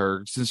familiar with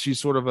her, since she's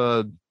sort of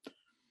a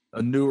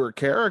newer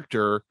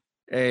character.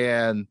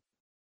 And,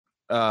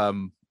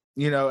 and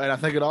I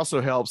think it also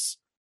helps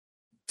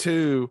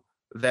too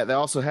that they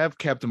also have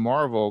Captain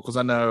Marvel, because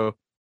I know,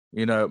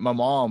 my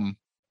mom,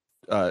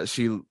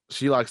 she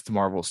likes the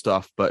Marvel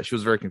stuff, but she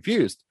was very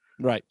confused.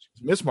 Right.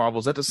 Miss Marvel,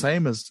 is that the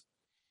same as,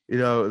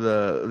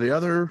 the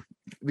other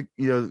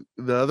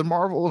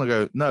Marvel? And I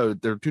go, no,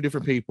 they're two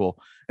different people.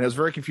 And it was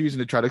very confusing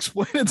to try to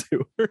explain it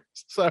to her.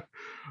 So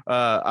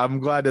I'm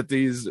glad that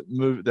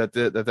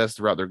that's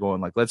the route they're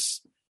going. Like,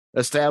 let's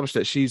establish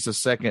that she's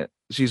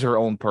her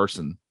own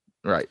person.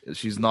 Right.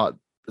 She's not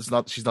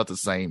the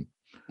same.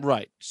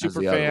 Right.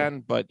 Super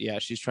fan, but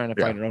she's trying to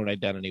find her own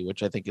identity,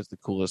 which I think is the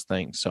coolest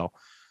thing. So,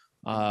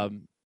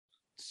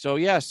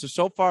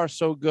 so far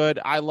so good.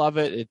 I love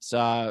it. It's,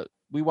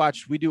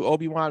 we do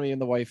Obi-Wan, me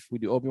and the wife, we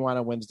do Obi-Wan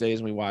on Wednesdays,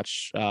 and we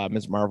watch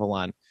Ms. Marvel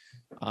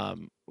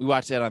we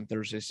watch that on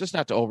Thursdays, just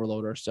not to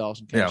overload ourselves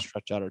and kind of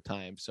stretch out our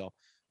time. So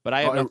But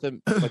I have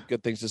nothing but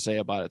good things to say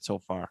about it so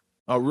far.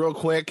 Real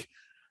quick,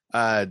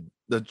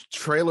 the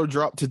trailer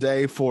dropped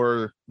today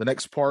for the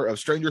next part of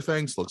Stranger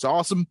Things. Looks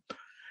awesome.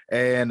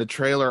 And the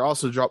trailer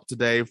also dropped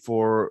today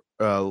for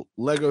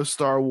Lego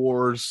Star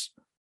Wars.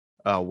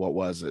 What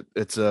was it?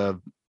 It's a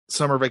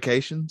summer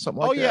vacation,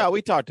 something like that. Oh yeah,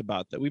 we talked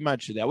about that. We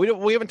mentioned that.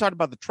 We haven't talked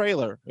about the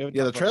trailer.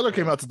 Yeah, the trailer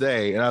came out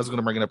today, and I was going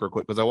to bring it up real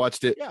quick because I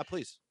watched it. Yeah,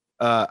 please.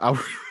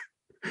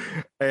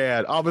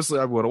 And obviously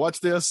I'm going to watch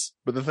this,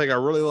 but the thing I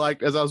really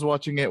liked as I was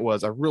watching it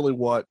was I really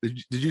want.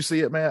 Did you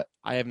see it, Matt?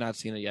 I have not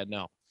seen it yet.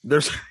 No.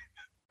 There's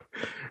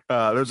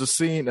a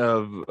scene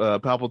of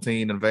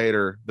Palpatine and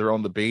Vader. They're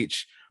on the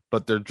beach,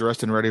 but they're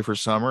dressed and ready for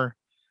summer,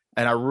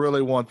 and I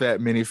really want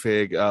that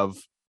minifig of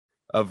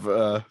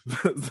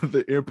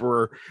the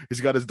Emperor.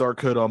 He's got his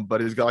dark hood on, but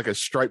he's got like a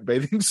striped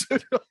bathing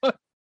suit on.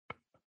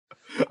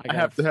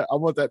 I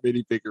want that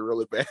minifigure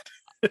really bad.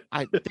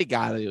 They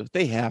got to.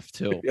 They have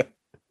to. Yeah.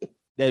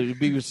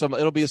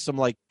 It'll be some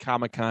like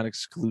Comic-Con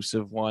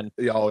exclusive one.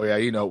 Oh yeah,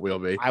 it will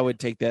be. I would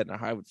take that.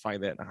 I would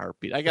find that in a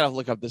heartbeat. I gotta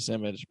look up this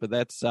image, but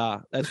that's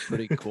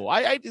pretty cool.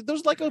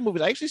 Those Lego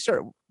movies. I actually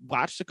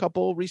watched a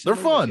couple recently.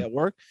 They're fun at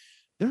work.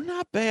 They're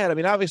not bad. I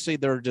mean, obviously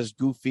they're just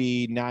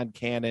goofy,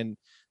 non-canon,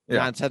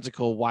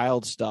 nonsensical,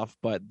 wild stuff,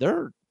 but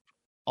they're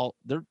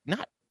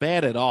not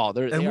bad at all.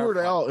 Weird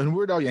Al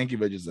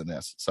Yankovic is in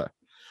this, so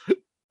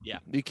yeah,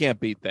 you can't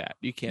beat that.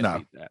 You can't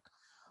beat that.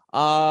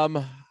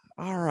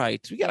 All right,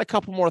 we got a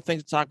couple more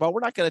things to talk about. We're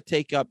not going to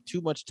take up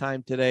too much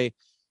time today,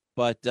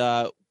 but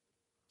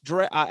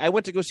I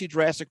went to go see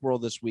Jurassic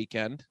World this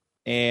weekend,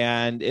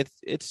 and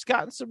it's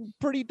gotten some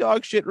pretty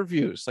dog shit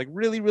reviews, like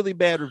really, really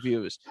bad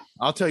reviews.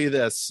 I'll tell you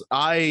this: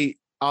 I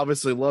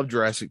obviously love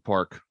Jurassic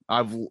Park.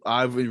 I've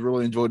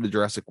really enjoyed the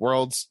Jurassic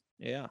Worlds.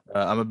 Yeah,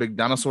 I'm a big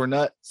dinosaur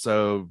nut,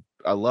 so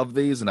I love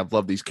these, and I've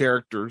loved these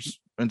characters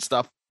and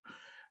stuff.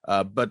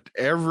 But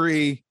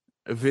every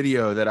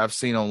video that I've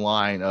seen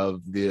online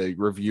of the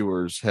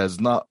reviewers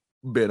has not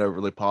been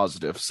overly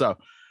positive. So,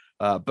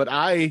 but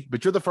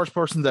you're the first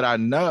person that I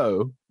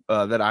know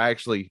that I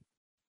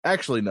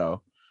actually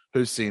know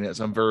who's seen it.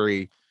 So I'm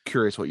very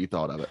curious what you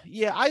thought of it.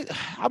 Yeah,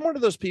 I'm one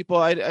of those people.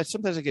 I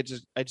sometimes I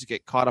just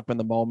get caught up in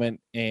the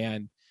moment,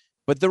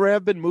 but there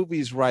have been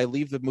movies where I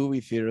leave the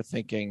movie theater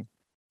thinking,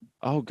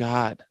 "Oh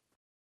God,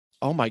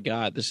 oh my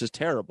God, this is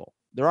terrible."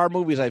 There are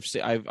movies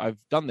I've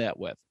done that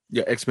with.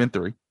 Yeah, X-Men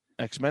 3.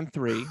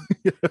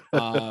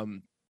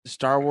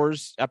 Star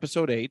Wars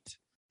Episode 8,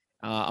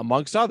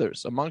 amongst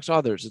others.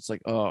 It's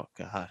like, oh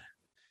God.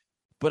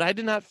 But I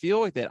did not feel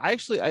like that. I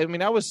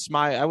was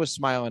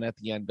smiling at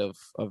the end of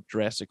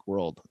Jurassic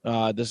World,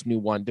 this new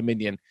one,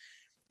 Dominion.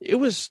 It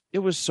was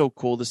so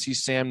cool to see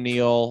Sam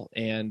Neill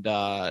and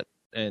oh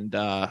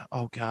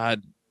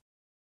God,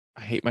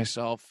 I hate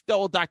myself.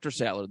 Oh, Dr.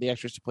 Sattler, the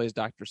actress who plays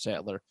Dr.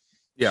 Sattler.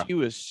 Yeah,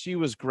 she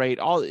was great.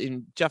 All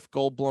in Jeff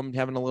Goldblum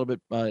having a little bit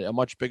a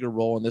much bigger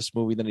role in this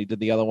movie than he did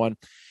the other one.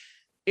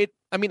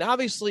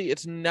 Obviously,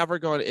 it's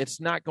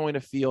not going to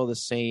feel the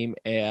same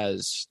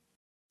as,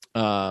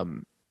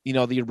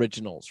 the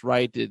originals,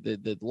 right?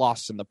 The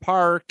Lost in the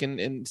Park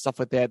and stuff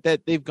like that.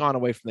 That they've gone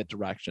away from that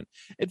direction.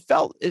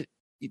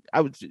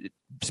 I was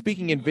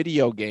speaking in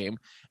video game.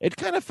 It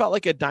kind of felt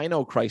like a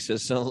Dino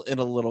Crisis in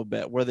a little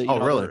bit, where they're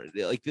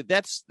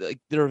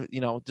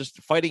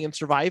just fighting and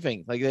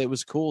surviving. Like it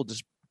was cool,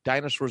 just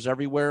dinosaurs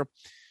everywhere.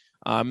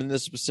 In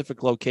this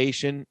specific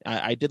location,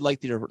 I did like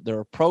their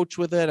approach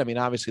with it. I mean,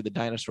 obviously the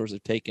dinosaurs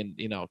have taken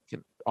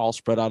all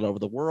spread out over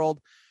the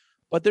world,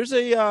 but there's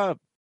like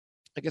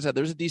I said,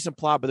 there's a decent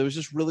plot. But it was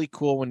just really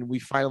cool when we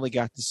finally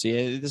got to see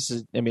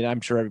it.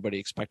 I'm sure everybody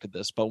expected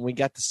this, but when we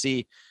got to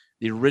see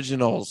the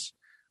originals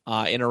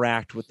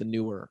interact with the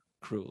newer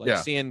crew,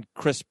 seeing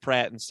Chris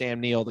Pratt and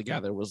Sam Neill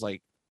together was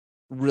like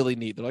really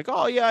neat. They're like,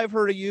 oh yeah, I've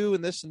heard of you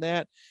and this and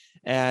that,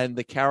 and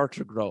the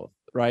character growth,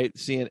 right?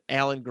 Seeing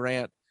Alan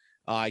Grant,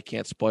 I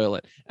can't spoil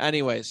it.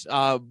 Anyways,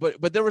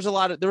 but there was a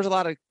lot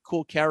of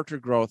cool character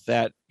growth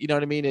that, you know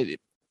what I mean.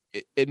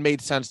 It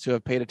made sense to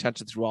have paid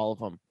attention through all of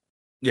them.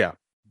 Yeah,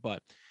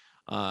 but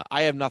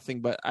I have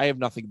nothing but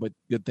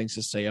good things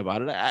to say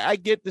about it. I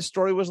get the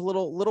story was a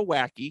little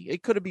wacky.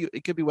 It could be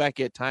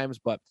wacky at times,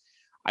 but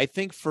I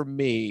think for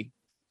me,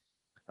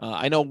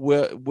 I know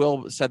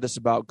Will said this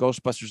about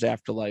Ghostbusters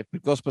Afterlife,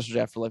 but Ghostbusters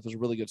Afterlife was a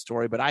really good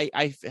story. But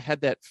I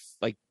had that,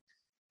 like,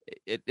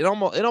 it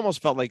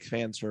almost felt like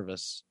fan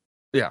service.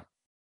 Yeah.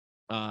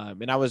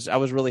 And I was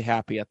really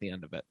happy at the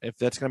end of it. If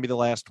that's going to be the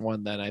last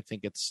one, then I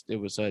think it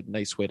was a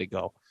nice way to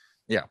go.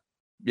 Yeah.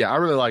 Yeah. I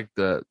really like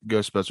the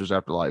Ghostbusters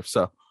Afterlife.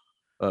 So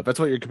if that's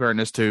what you're comparing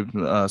this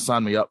to,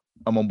 sign me up.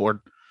 I'm on board.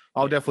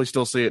 I'll definitely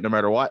still see it no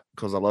matter what,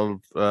 because I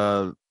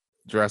love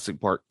Jurassic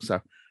Park. So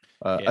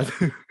I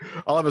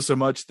love it so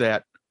much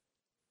that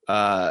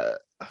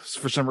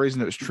for some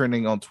reason it was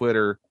trending on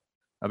Twitter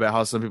about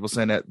how some people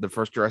saying that the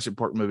first Jurassic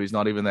Park movie is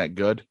not even that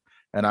good,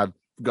 and I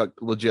got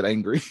legit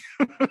angry.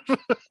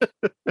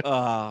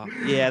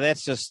 Yeah,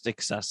 that's just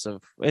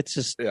excessive. It's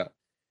just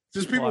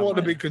people want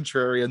to be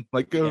contrarian,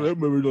 like that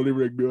movie's not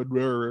even that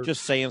good.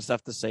 Just saying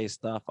stuff to say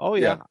stuff. Oh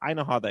yeah, I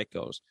know how that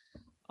goes.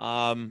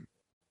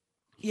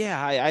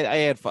 Yeah, I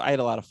had fun. I had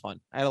a lot of fun.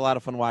 I had a lot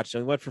of fun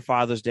watching. We went for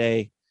Father's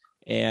Day,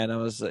 and I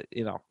was,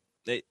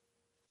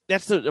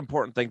 that's the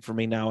important thing for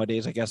me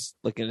nowadays, I guess.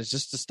 Looking is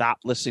just to stop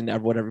listening to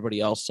what everybody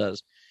else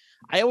says.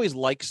 I always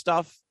like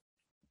stuff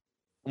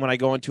when I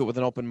go into it with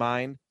an open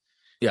mind.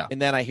 Yeah.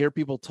 And then I hear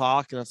people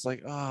talk, and it's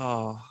like,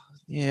 oh,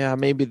 yeah,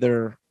 maybe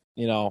they're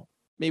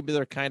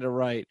kind of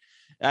right.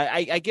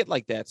 I get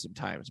like that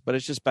sometimes, but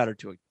it's just better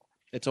to.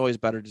 It's always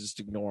better to just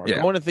ignore.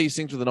 Yeah. Go into these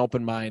things with an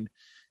open mind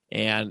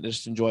and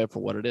just enjoy it for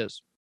what it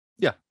is.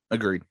 Yeah,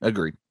 agreed.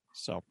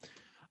 So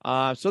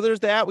there's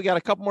that. We got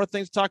a couple more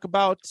things to talk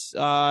about.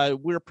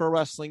 We're pro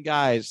wrestling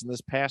guys. In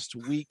this past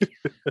week,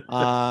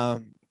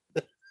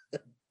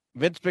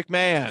 Vince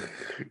McMahon.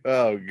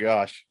 Oh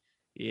gosh.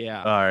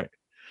 Yeah. All right.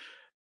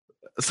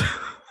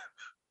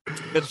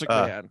 Vince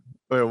McMahon.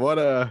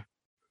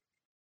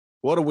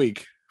 What a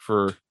week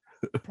for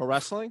pro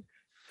wrestling.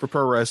 For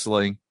pro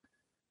wrestling.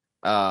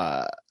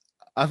 I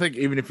think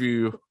even if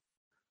you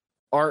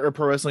aren't a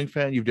pro wrestling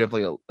fan, you've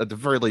definitely at the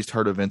very least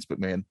heard of Vince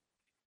McMahon.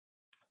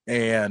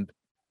 And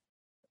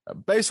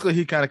basically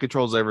he kind of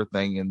controls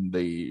everything in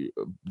the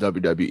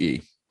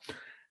WWE.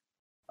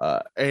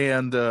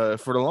 And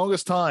for the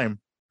longest time,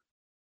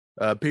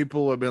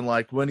 people have been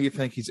like, when do you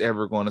think he's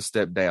ever going to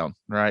step down?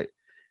 Right.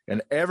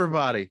 And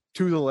everybody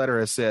to the letter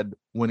has said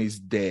when he's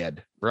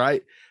dead,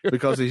 right?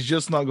 Because he's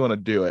just not going to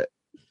do it.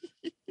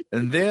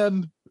 And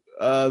then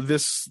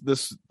this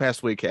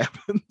past week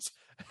happens.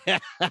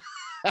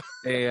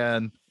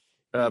 And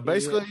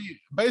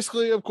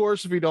basically, of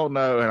course, if you don't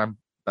know, and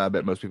I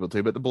bet most people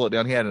do, but the bullet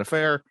down, he had an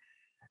affair.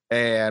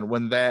 And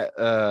when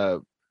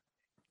that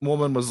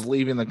woman was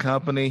leaving the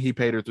company, he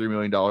paid her $3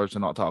 million to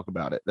not talk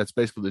about it. That's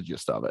basically the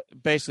gist of it.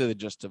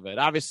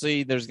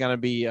 Obviously, there's going to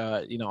be,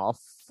 I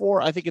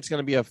think it's going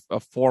to be a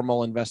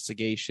formal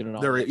investigation and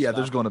all that stuff.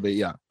 There's going to be,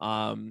 yeah.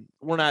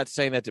 We're not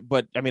saying that,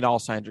 but I mean, all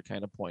signs are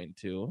kind of pointing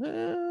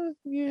to,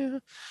 yeah.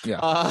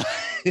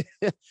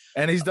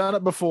 And he's done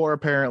it before,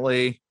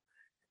 apparently.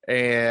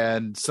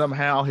 And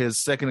somehow his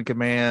second in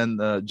command,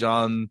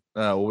 John,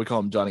 we call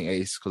him Johnny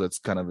Ace because that's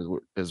kind of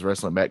his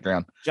wrestling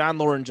background. John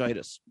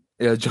Laurinaitis.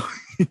 Yeah,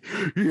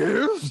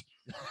 yes.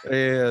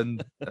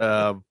 And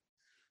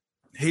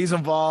he's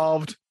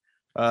involved.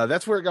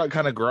 That's where it got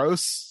kind of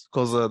gross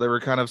because they were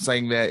kind of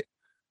saying that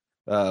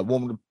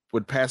woman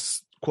would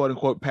pass, quote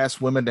unquote, pass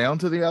women down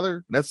to the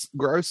other. That's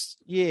gross.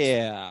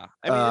 Yeah.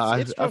 I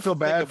mean, I feel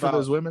bad for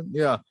those women.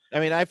 Yeah. I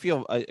mean, I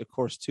feel, of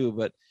course, too,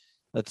 but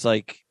it's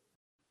like,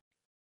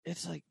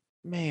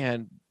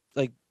 man,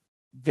 like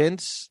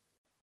Vince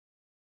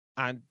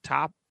on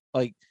top,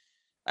 like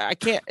I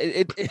can't,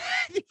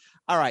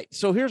 all right.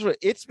 So here's what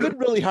it's been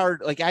really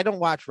hard. Like I don't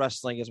watch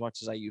wrestling as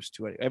much as I used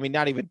to. I mean,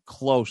 not even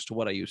close to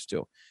what I used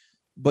to,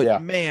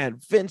 but man,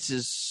 Vince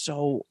is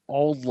so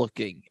old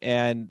looking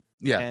and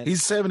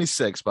he's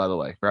 76, by the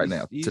way, right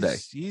now, today.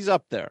 He's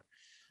up there.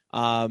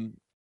 And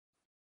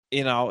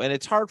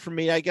it's hard for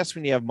me, I guess,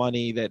 when you have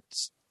money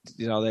that's,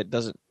 that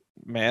doesn't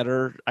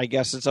matter. I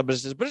guess it's a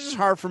business, but it's just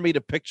hard for me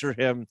to picture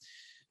him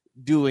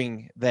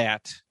doing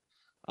that.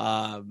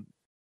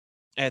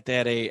 At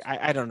that age,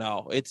 I don't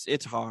know.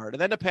 It's hard.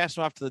 And then to pass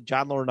him off to the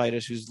John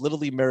Laurinaitis, who's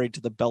literally married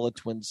to the Bella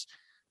Twins'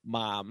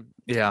 mom.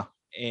 Yeah.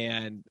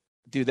 And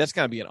dude, that's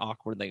gonna be an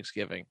awkward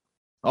Thanksgiving.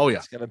 Oh yeah,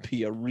 it's gonna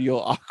be a real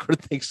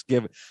awkward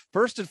Thanksgiving.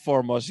 First and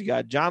foremost, you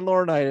got John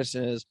Laurinaitis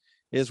and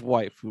his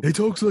wife. He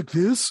talks like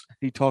this.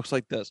 He talks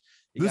like this.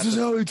 This is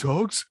how he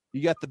talks.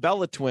 You got the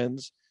Bella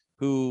Twins,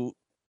 who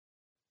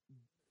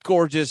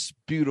gorgeous,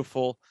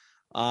 beautiful,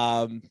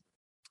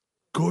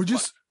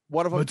 gorgeous.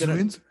 One of them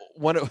didn't.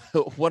 One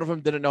of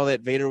them didn't know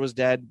that Vader was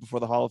dead before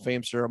the Hall of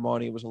Fame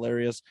ceremony. It was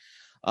hilarious.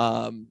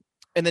 And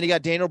then you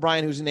got Daniel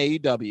Bryan, who's in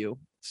AEW.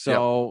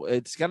 So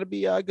it's going to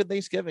be a good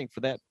Thanksgiving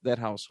for that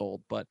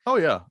household. But oh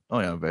yeah,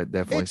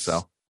 definitely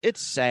so.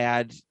 It's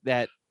sad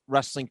that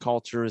wrestling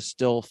culture is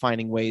still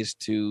finding ways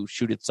to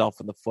shoot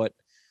itself in the foot.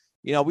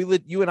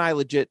 You and I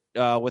legit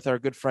with our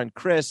good friend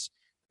Chris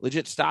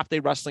legit stopped a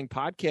wrestling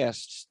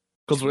podcast.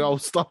 Because we all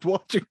stopped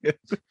watching it.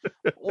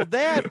 Well,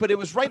 but it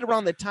was right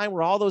around the time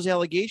where all those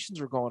allegations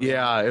were going on.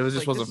 Yeah, it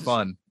wasn't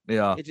fun.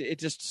 Yeah, it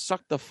just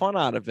sucked the fun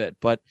out of it.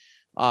 But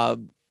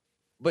the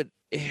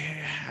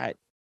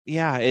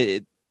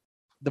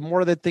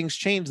more that things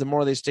change, the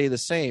more they stay the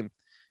same.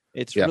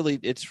 It's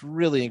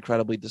really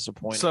incredibly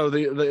disappointing. So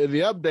the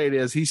update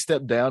is he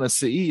stepped down as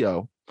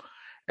CEO,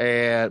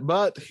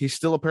 but he's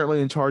still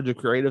apparently in charge of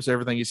creatives.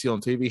 Everything you see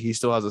on TV, he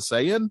still has a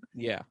say in.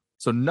 Yeah.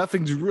 So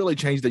nothing's really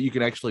changed that you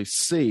can actually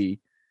see.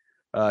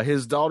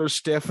 His daughter,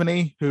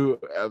 Stephanie, who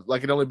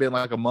it only been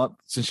like a month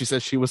since she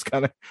said she was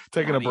kind of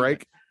taking a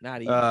break.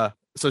 Not even.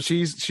 So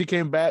she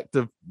came back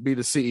to be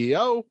the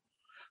CEO.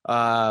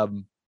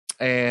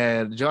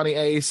 And Johnny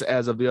Ace,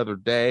 as of the other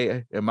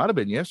day, it might have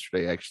been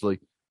yesterday actually,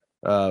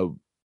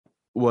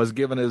 was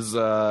given his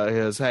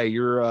hey,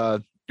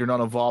 you're not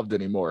involved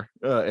anymore.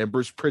 And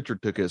Bruce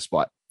Pritchard took his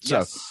spot.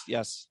 So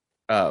yes.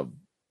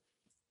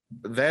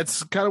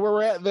 That's kind of where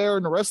we're at there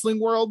in the wrestling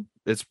world.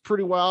 It's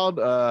pretty wild.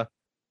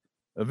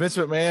 Vince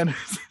McMahon,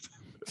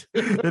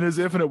 in his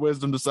infinite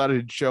wisdom,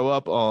 decided to show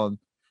up on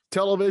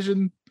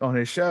television, on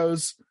his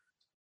shows,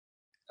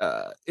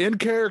 in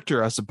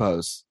character, I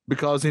suppose,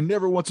 because he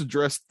never once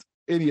addressed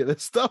any of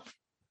this stuff.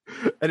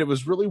 And it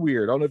was really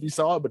weird. I don't know if you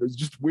saw it, but it was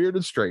just weird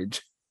and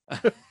strange.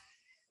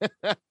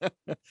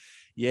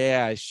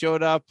 Yeah, I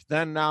showed up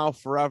then, now,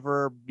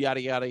 forever,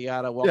 yada, yada,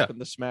 yada. Welcome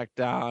to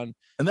SmackDown.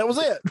 And that was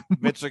it.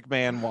 Vince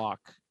McMahon walk.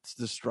 It's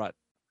the strut.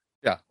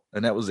 Yeah,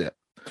 and that was it.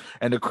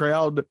 And the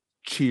crowd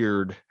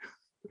cheered.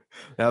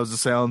 That was the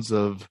sounds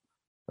of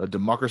a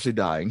democracy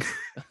dying.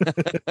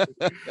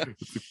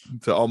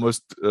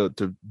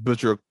 To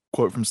butcher a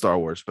quote from Star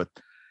Wars. But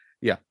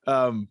yeah.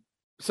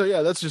 So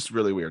yeah, that's just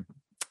really weird.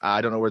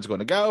 I don't know where it's going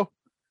to go.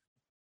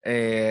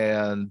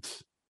 And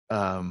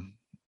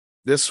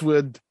this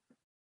would,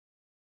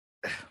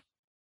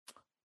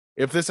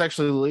 if this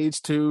actually leads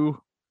to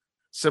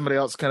somebody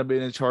else kind of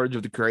being in charge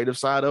of the creative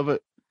side of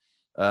it,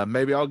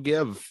 maybe I'll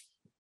give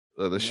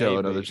the show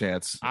another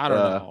chance. I don't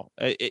know.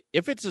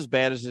 If it's as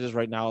bad as it is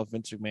right now with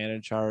Vince McMahon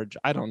in charge,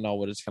 I don't know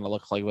what it's going to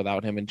look like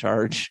without him in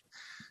charge.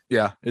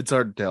 Yeah, it's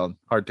hard telling,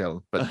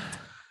 but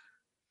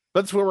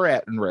that's where we're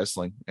at in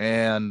wrestling.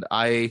 And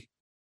I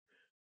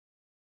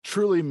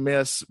truly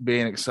miss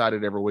being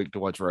excited every week to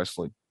watch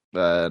wrestling.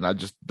 And I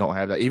just don't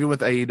have that, even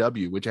with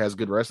AEW, which has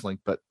good wrestling.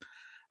 But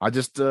I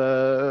just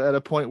at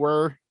a point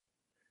where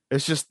it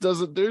just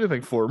doesn't do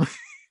anything for me.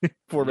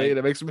 And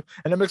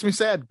it makes me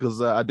sad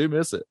because I do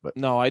miss it. But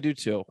no, I do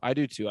too.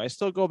 I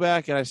still go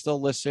back and I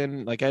still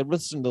listen. Like, I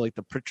listen to like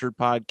the Pritchard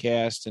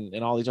podcast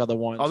and all these other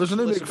ones. Oh, there's a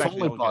new Mick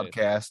Foley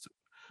podcast,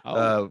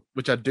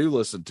 which I do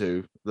listen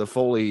to. The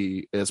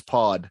Foley is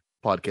podcast,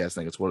 I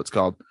think it's what it's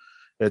called.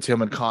 It's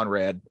him and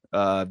Conrad.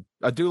 I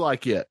do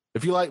like it.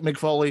 If you like Mick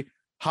Foley,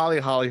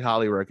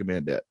 highly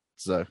recommend it.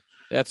 So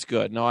that's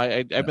good. No,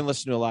 I've been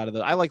listening to a lot of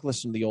I like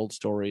listening to the old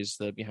stories,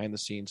 the behind the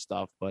scenes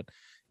stuff. But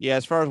yeah,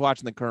 as far as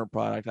watching the current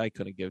product, I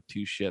couldn't give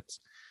two shits.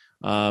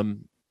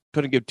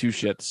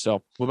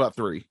 So what about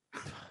 3?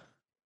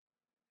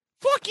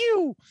 Fuck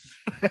you.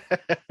 I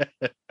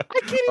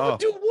can't even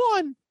do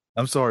 1.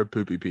 I'm sorry,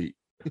 Poopy Pete.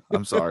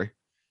 I'm sorry.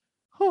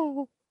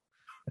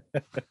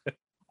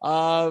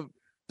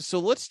 So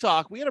let's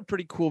talk. We had a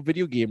pretty cool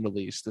video game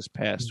release this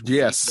past week.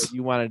 Yes. That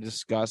you want to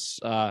discuss.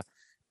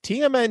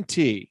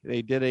 TMNT.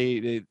 They did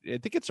I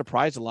think it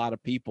surprised a lot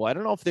of people. I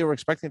don't know if they were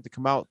expecting it to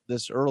come out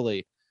this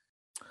early.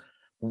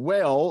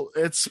 Well,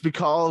 it's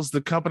because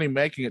the company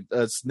making it,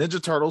 it's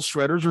Ninja Turtles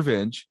Shredder's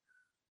Revenge.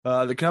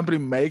 The company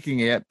making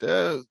it,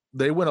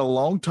 they went a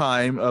long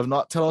time of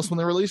not telling us when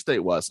the release date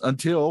was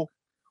until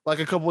like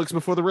a couple weeks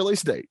before the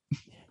release date.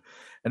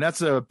 And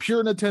that's a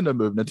pure Nintendo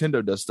move.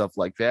 Nintendo does stuff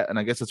like that, and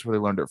I guess that's where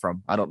they learned it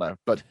from. I don't know.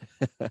 But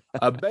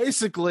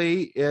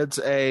basically, it's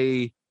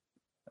a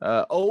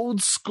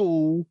old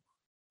school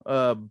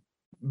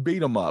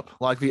beat 'em up,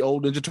 like the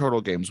old Ninja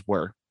Turtle games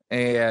were.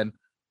 And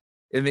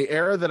in the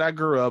era that I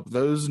grew up,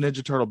 those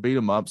Ninja Turtle beat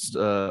 'em ups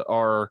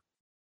are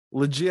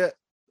legit.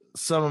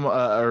 Some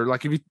or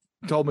like if you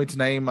told me to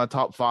name my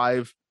top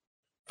 5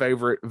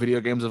 favorite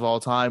video games of all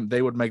time,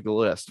 they would make the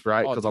list,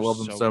 right? Because I love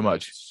them so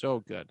much.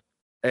 So good.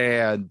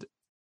 And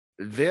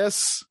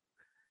this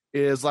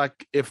is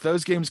like if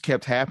those games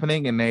kept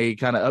happening and they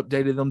kind of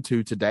updated them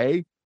to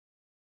today,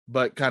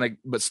 but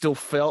still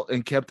felt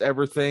and kept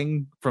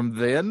everything from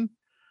then.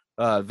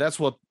 That's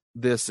what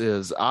this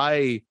is.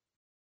 I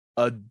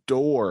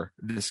adore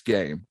this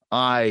game.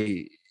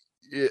 I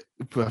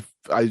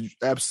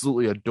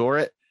absolutely adore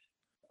it.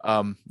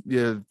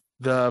 Yeah,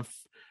 the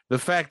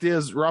fact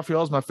is,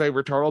 Raphael's my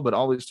favorite turtle, but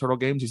all these turtle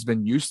games, he's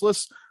been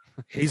useless.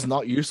 He's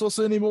not useless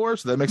anymore,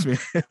 so that makes me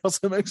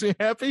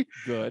happy.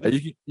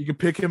 Good. You can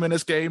pick him in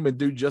this game and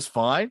do just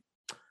fine.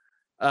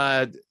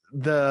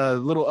 The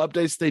little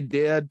updates they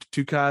did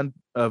to kind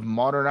of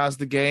modernize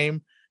the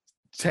game,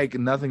 take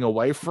nothing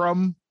away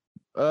from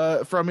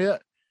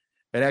it,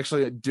 and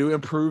actually do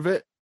improve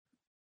it.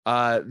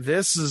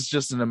 This is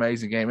just an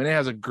amazing game, and it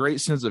has a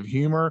great sense of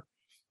humor.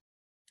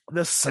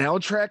 The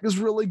soundtrack is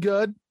really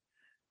good.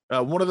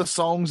 One of the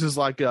songs is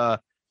like I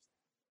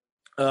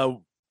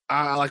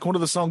like one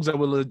of the songs I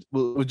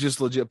would just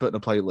legit put in a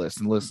playlist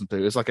and listen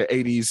to. It's like an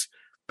 80s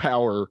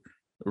power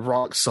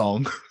rock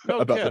song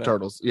about the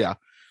turtles. Yeah.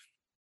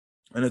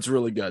 And it's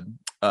really good.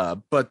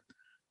 But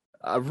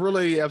I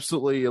really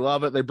absolutely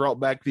love it. They brought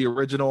back the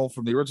original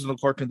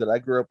cartoon that I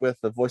grew up with.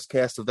 The voice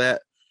cast of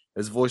that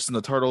is voicing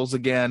the turtles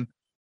again.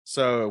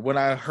 So when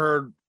I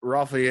heard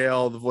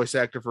Raphael, the voice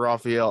actor for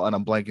Raphael, and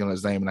I'm blanking on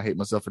his name, and I hate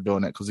myself for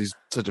doing that because he's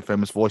such a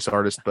famous voice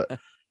artist. But,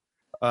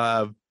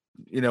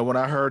 when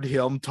I heard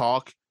him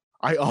talk,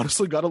 I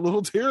honestly got a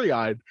little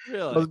teary-eyed.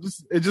 Really?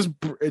 It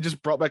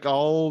just brought back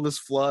all this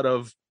flood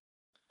of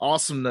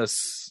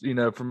awesomeness,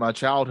 from my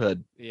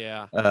childhood.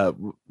 Yeah. It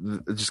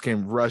just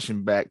came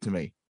rushing back to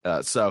me.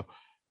 So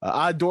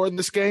I adored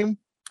this game.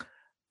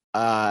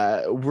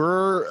 I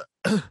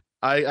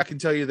can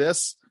tell you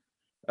this.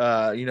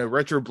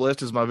 Retro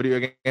Bliss is my video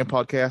game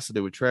podcast I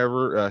do with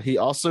Trevor. He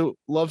also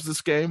loves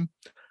this game.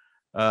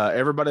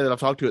 Everybody that I've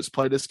talked to that's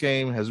played this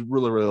game has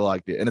really, really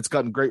liked it, and it's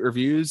gotten great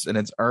reviews, and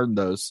it's earned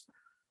those.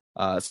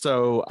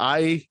 So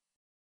I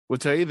will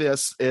tell you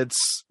this: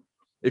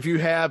 if you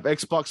have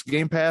Xbox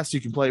Game Pass,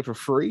 you can play it for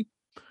free.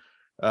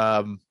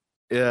 But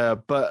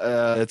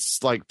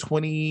it's like a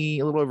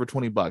little over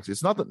 $20.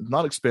 It's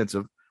not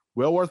expensive.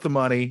 Well worth the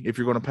money if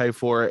you're going to pay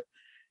for it.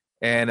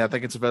 And I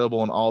think it's available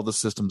on all the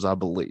systems, I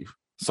believe.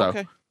 So,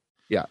 okay.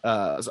 Yeah.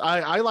 So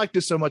I liked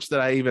it so much that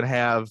I even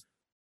have,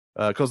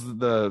 because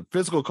the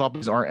physical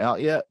copies aren't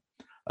out yet.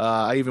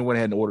 I even went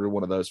ahead and ordered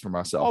one of those for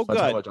myself. Oh, good.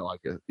 That's how much I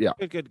like it. Yeah.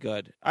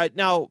 Good.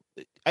 Now,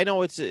 I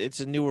know it's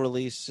a new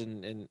release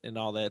and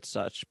all that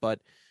such, but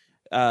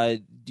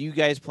do you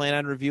guys plan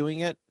on reviewing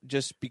it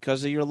just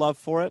because of your love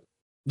for it?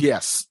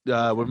 Yes, we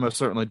most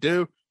certainly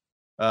do.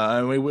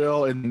 And we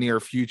will in the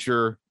near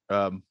future.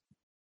 A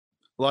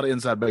lot of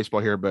inside baseball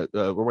here, but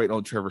we're waiting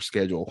on Trevor's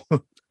schedule.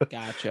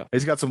 Gotcha.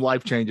 He's got some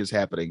life changes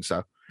happening,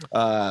 so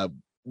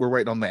we're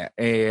waiting on that.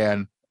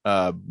 And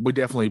we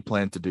definitely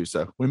plan to do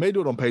so. We may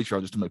do it on Patreon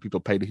just to make people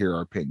pay to hear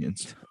our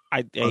opinions.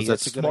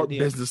 That's a smart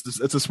business.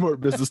 It's a smart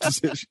business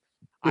decision.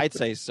 I'd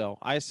say so.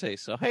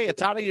 Hey,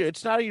 it's out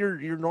of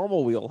your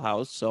normal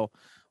wheelhouse, so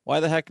why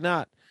the heck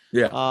not?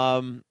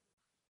 Yeah.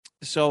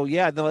 So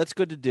yeah, no, that's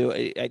good to do.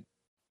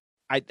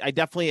 I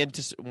definitely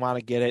want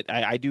to get it.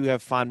 I do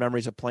have fond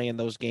memories of playing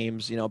those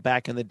games.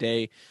 Back in the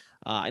day,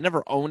 I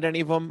never owned any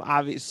of them,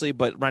 obviously,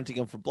 but renting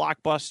them for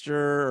Blockbuster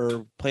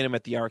or playing them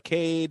at the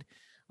arcade.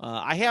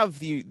 I have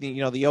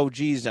the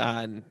OGs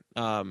on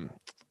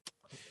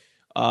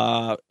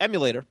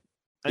emulator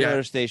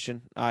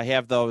station. I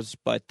have those,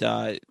 but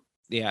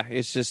yeah,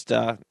 it's just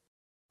I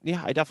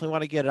definitely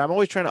want to get it. I'm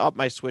always trying to up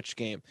my Switch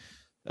game,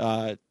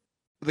 the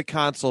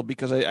console,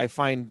 because I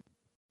find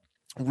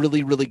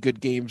really, really good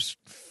games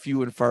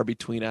few and far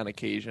between on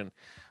occasion.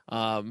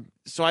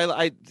 So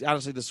I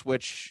honestly, the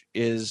Switch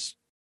is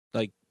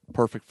like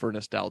perfect for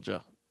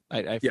nostalgia.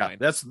 I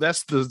find that's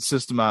the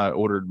system I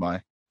ordered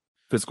my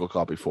physical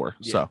copy for.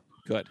 Yeah, so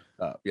good.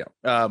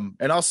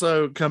 And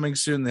also coming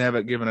soon, they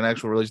haven't given an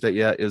actual release date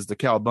yet, is the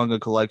Cowabunga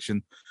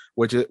collection,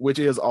 which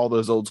is all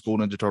those old school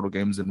Ninja Turtle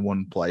games in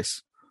one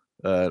place.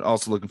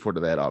 Also looking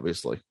forward to that,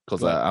 obviously,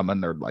 because I'm a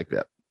nerd like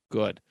that.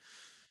 Good.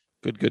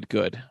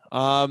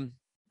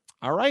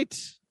 All right.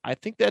 I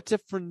think that's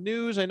it for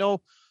news. I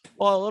know.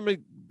 Well, let me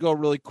go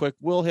really quick.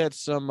 Will had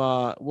some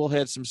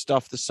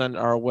stuff to send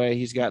our way.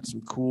 He's got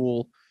some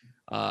cool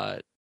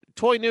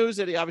toy news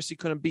that he obviously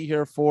couldn't be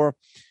here for.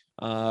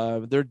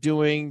 They're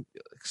doing,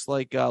 looks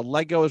like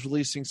Lego is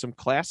releasing some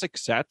classic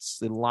sets,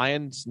 the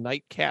Lion's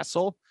Night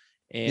Castle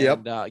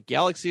and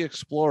Galaxy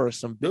Explorer.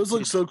 Those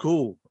look so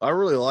cool. I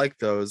really like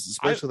those,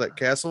 especially that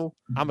castle.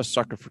 I'm a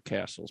sucker for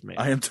castles, man.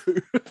 I am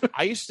too.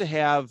 I used to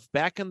have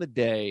back in the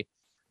day.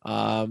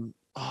 I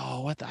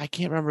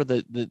can't remember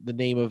the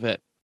name of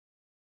it.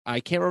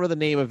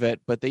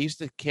 But they used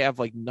to have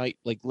like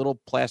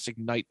little plastic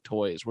knight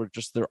toys where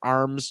just their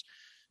arms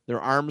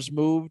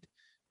moved.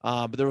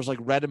 But there was like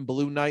red and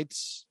blue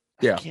knights.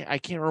 Yeah. I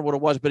can't remember what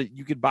it was, but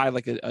you could buy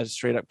like a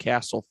straight up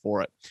castle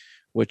for it,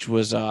 which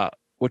was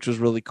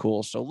really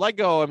cool. So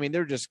Lego, I mean,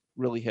 they're just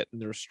really hitting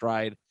their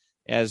stride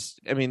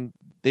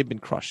they've been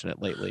crushing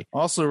it lately.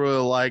 Also really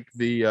like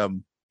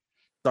the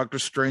Doctor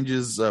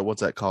Strange's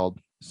what's that called?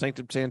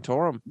 Sanctum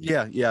Sanctorum.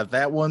 Yeah,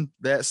 that one.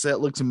 That set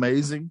looks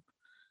amazing.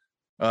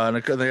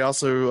 And they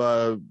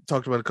also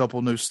talked about a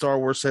couple new Star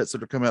Wars sets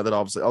that are coming out. That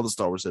obviously all the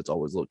Star Wars sets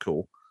always look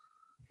cool.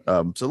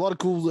 So a lot of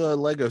cool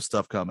Lego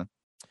stuff coming.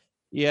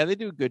 Yeah, they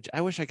do good.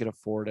 I wish I could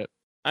afford it.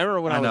 I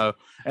remember when I know,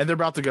 and they're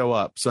about to go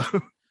up. So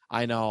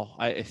I know.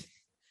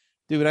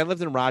 When I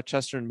lived in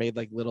Rochester and made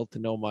like little to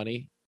no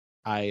money,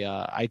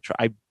 I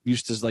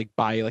used to like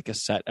buy like a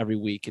set every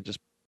week and just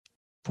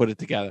put it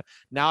together.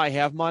 Now I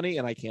have money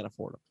and I can't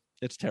afford them.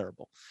 It's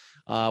terrible,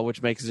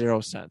 which makes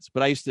zero sense.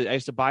 But I used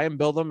to buy them,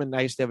 build them, and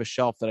I used to have a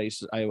shelf that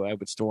I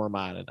would store them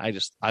on, and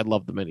I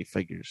loved the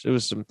minifigures.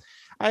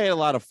 I had a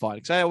lot of fun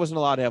because I wasn't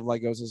allowed to have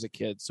Legos as a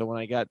kid. So when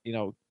I got,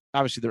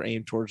 obviously they're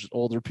aimed towards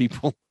older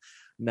people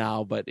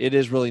now, but it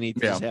is really neat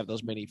to just have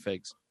those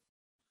minifigs.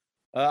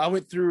 I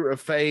went through a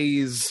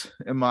phase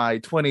in my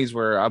 20s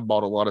where I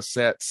bought a lot of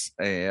sets,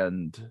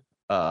 and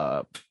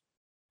I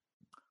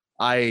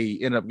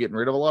ended up getting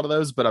rid of a lot of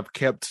those, but I've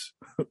kept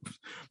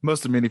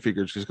most of the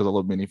minifigures just because I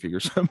love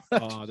minifigures so much.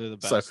 Oh, they're the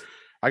best. So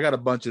I got a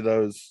bunch of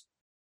those.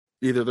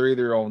 They're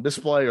either on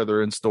display or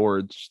they're in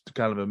storage,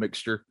 kind of a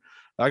mixture.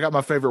 I got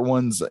my favorite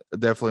ones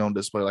definitely on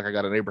display. Like I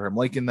got an Abraham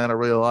Lincoln that I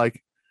really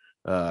like.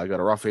 I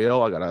got a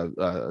Raphael. I got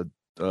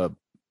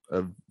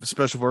a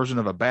special version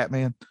of a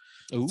Batman.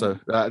 Ooh. So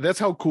that's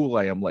how cool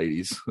I am,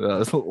 ladies.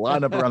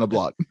 Line up around the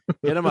block.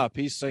 Hit him up.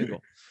 He's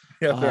single.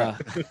 Yeah,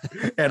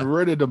 and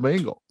ready to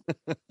mingle.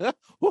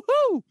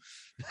 Woohoo!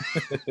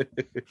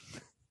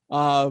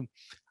 All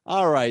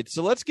right,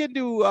 so let's get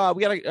into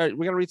we gotta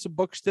read some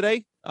books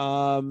today,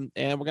 and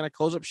we're gonna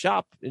close up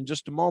shop in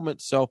just a moment.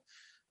 So,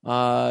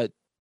 the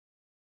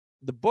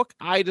book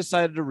I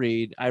decided to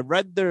read, I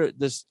read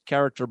this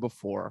character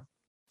before.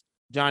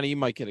 Johnny, you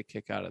might get a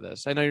kick out of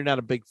this. I know you're not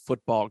a big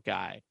football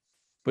guy,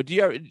 but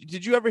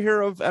did you ever hear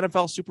of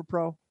NFL Super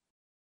Pro?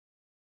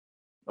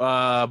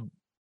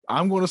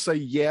 I'm going to say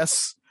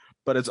yes,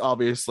 but it's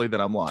obviously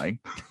that I'm lying.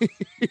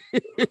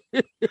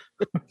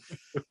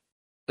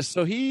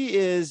 So he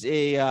is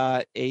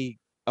a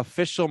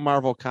official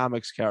Marvel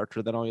Comics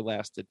character that only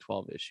lasted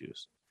 12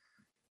 issues.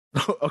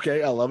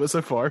 Okay, I love it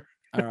so far.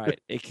 All right.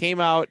 It came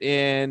out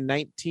in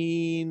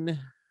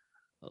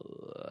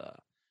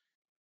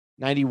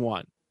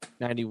 1991.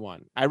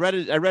 I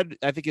read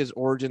I think his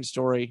origin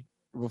story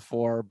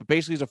before, but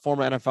basically he's a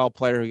former NFL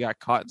player who got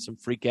caught in some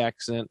freak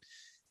accident,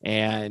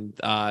 and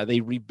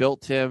they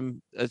rebuilt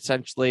him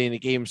essentially, and they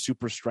gave him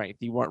super strength.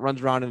 He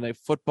runs around in a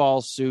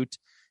football suit.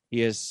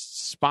 He is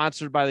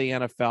sponsored by the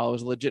NFL. It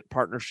was a legit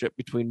partnership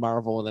between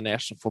Marvel and the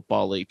National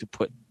Football League to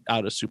put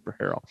out a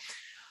superhero.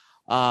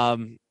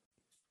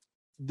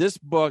 This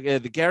book,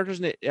 the character's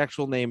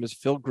actual name is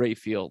Phil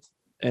Grayfield.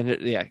 And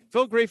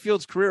Phil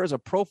Grayfield's career as a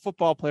pro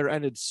football player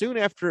ended soon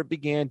after it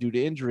began due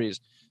to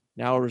injuries.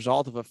 Now a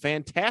result of a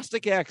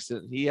fantastic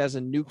accident. He has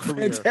a new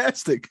career.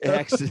 Fantastic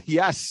accident.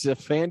 Yes, a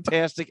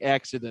fantastic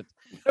accident.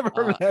 Never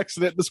heard an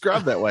accident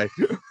described that way.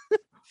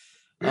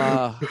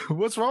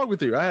 What's wrong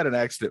with you? I had an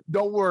accident.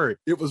 Don't worry.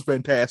 It was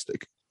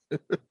fantastic.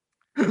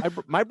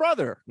 My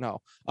brother.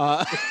 No.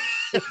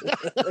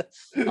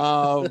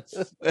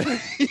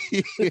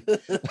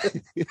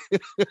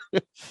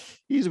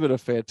 He's been a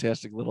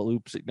fantastic little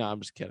oopsie. No, I'm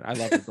just kidding. I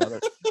love your brother.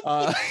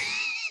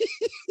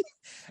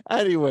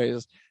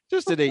 Anyways,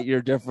 just an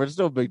 8-year difference.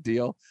 No big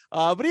deal.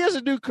 But he has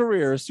a new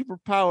career, a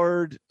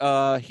super-powered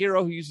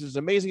hero who uses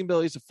amazing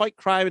abilities to fight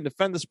crime and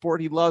defend the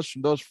sport he loves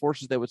from those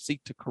forces that would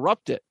seek to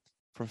corrupt it.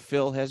 For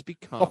Phil has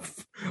become.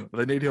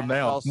 They need him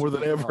now more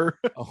than ever.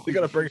 They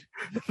gotta bring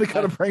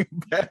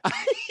him back.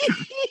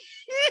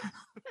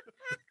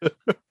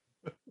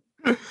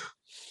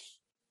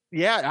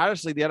 Yeah,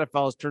 honestly, the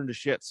NFL has turned to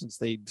shit since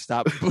they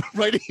stopped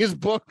writing his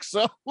book.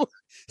 So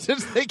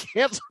since they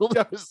canceled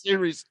the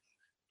series,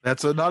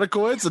 that's not a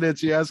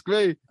coincidence. You ask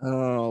me.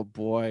 Oh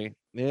boy,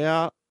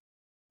 yeah.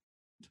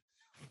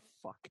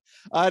 Fuck.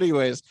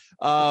 Anyways,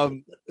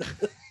 so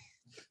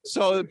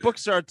the book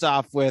starts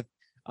off with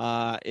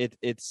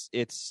it's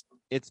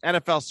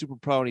NFL Super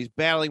Pro, and he's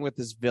battling with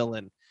this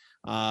villain.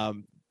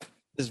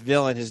 This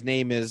villain, his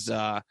name is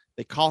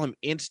they call him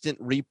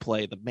Instant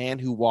Replay, the man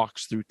who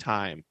walks through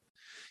time.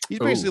 He's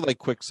basically like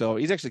Quicksilver.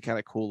 He's actually kind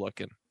of cool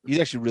looking. He's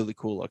actually really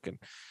cool looking.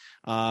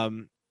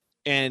 And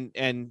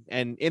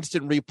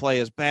Instant Replay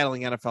is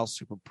battling NFL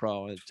Super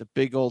Pro. It's a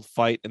big old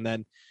fight, and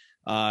then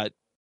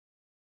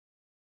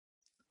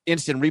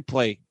Instant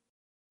Replay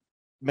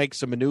makes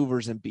some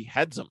maneuvers and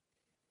beheads him.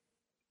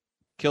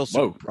 Kills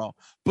Super Pro.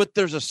 But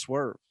there's a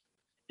swerve.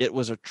 It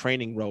was a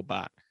training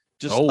robot.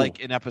 Just like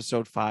in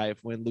episode 5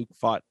 when Luke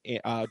fought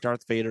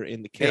Darth Vader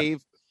in the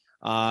cave.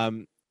 Yeah.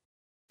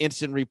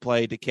 Instant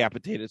Replay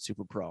decapitated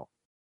Super Pro.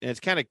 And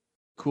it's kind of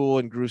cool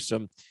and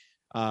gruesome.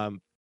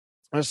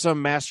 There's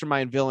some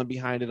mastermind villain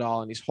behind it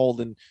all, and he's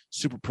holding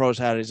Super Pro's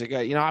head. He's like,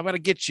 I'm going to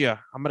get you.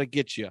 I'm going to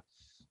get you.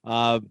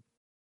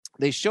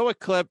 They show a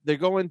clip. They're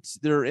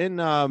in...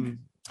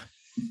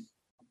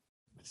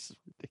 this is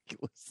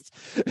ridiculous.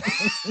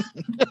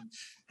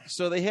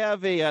 So they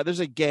have there's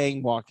a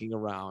gang walking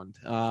around.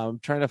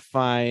 Trying to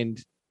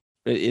find,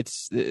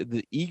 it's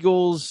the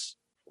Eagles.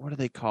 What do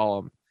they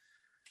call them?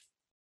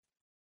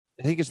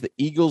 I think it's the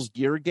Eagles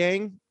Gear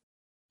Gang,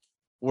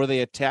 where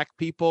they attack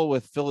people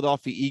with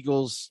Philadelphia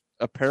Eagles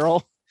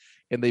apparel,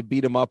 and they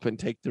beat them up and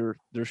take their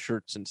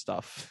shirts and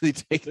stuff. They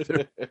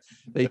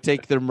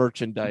take their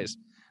merchandise.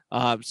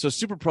 So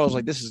Super Pro's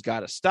like, this has got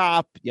to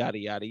stop. Yada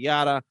yada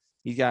yada.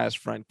 He got his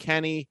friend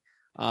Kenny,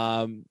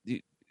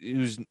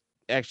 who's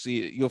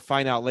actually, you'll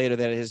find out later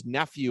that his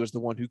nephew is the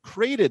one who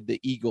created the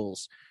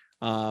Eagles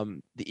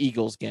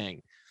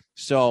gang.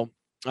 So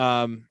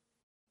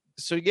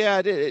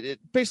yeah, it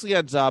basically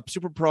ends up,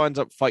 Super Pro ends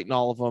up fighting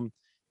all of them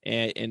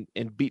and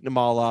beating them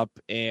all up.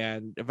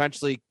 And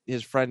eventually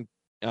his friend,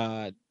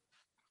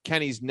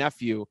 Kenny's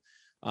nephew,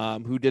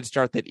 who did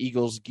start that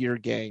Eagles Gear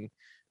Gang,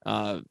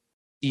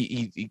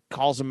 he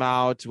calls him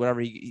out,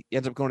 whatever. He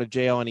ends up going to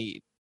jail, and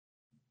he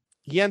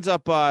ends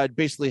up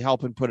basically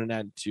helping put an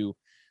end to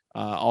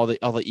all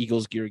the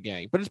Eagles Gear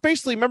Gang. But it's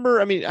basically, I don't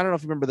know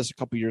if you remember this a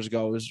couple years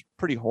ago. It was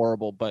pretty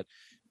horrible, but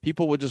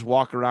people would just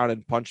walk around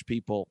and punch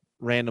people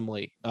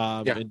randomly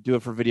and do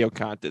it for video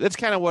content. That's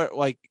kind of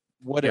what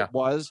it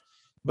was.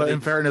 But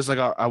in fairness,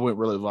 I went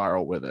really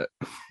viral with it.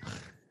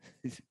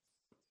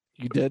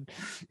 You did?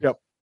 Yep.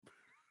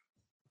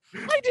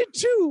 I did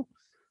too.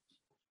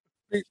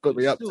 Pete put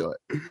me up to it.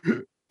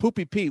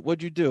 Poopy Pete,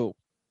 what'd you do?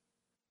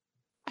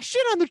 I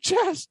shit on the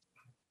chest.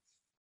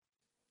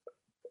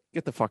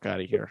 Get the fuck out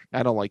of here.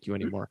 I don't like you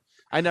anymore.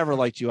 I never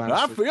liked you,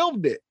 honestly. I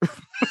filmed it.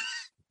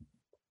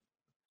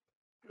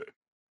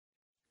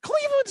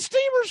 Cleveland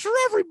Steamers for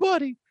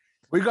everybody.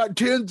 We got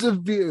tens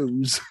of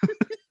views.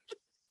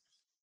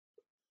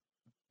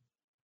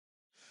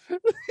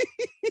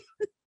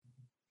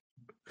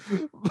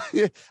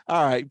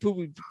 All right,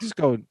 just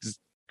go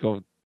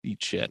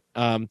eat shit.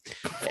 But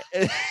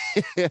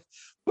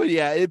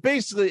yeah,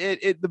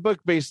 the book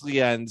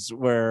basically ends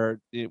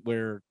where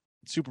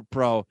Super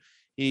Pro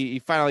he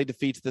finally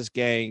defeats this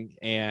gang,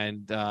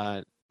 and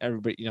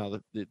everybody,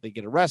 they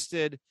get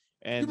arrested.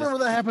 And you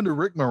remember that happened to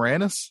Rick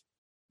Moranis?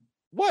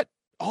 What?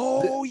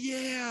 Oh,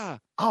 yeah.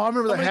 Oh, I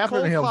remember that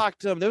happened to him.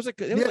 Blocked him. That was like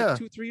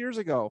 2-3 years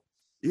ago.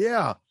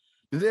 Yeah.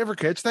 Did they ever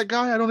catch that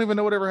guy? I don't even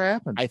know whatever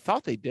happened. I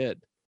thought they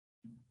did.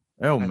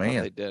 Oh,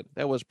 man. They did.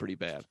 That was pretty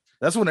bad.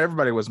 That's when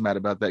everybody was mad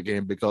about that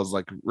game because,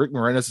 like, Rick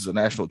Moranis is a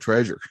national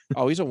treasure.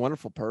 Oh, he's a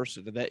wonderful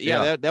person.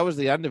 That was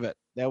the end of it.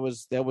 That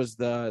was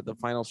the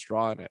final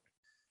straw in it.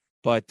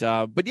 But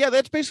yeah,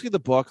 that's basically the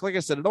book. Like I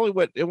said, it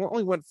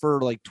only went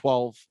for like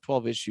 12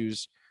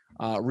 issues.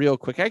 Real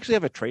quick. I actually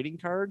have a trading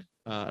card,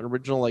 an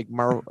original like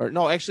Marvel. It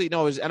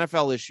was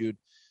NFL issued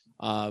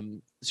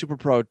Super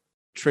Pro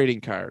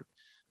trading card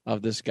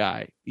of this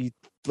guy. He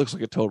looks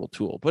like a total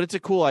tool, but it's a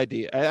cool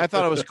idea. I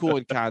thought it was cool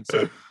in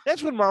concept.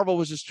 That's when Marvel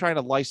was just trying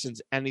to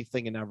license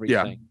anything and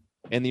everything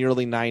in the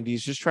early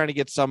 90s, just trying to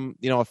get some,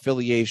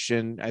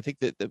 affiliation. I think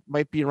that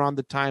might be around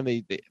the time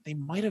they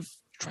might have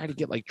tried to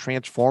get like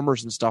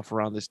Transformers and stuff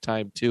around this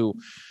time too,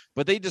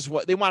 but they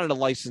wanted to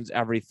license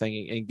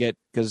everything and get,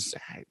 because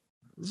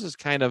this is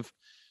kind of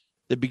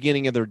the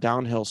beginning of their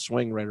downhill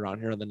swing right around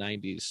here in the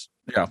 90s.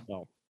 Yeah.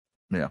 So,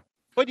 yeah.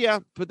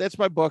 But that's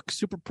my book,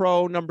 Super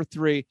Pro number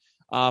 3.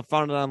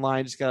 Found it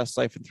online. Just got to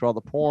siphon through all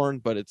the porn,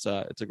 but it's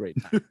a great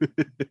time.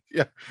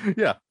 yeah.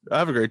 I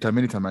have a great time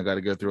anytime I got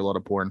to go through a lot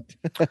of porn.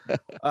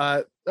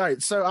 All right.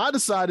 So I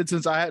decided,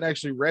 since I hadn't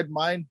actually read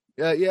mine,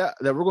 that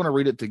we're going to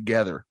read it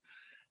together.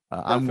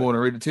 I'm going to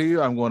read it to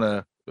you. I'm going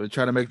to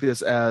try to make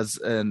this as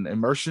an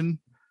immersion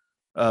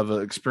of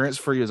an experience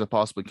for you as I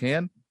possibly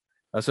can.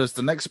 So it's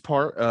the next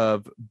part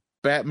of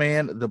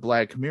Batman: The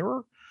Black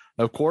Mirror.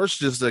 Of course,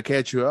 just to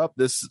catch you up,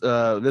 this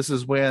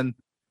is when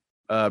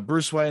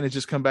Bruce Wayne has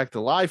just come back to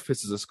life.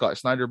 This is a Scott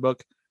Snyder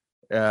book,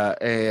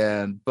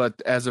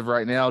 but as of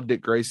right now,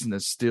 Dick Grayson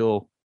is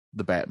still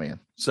the Batman.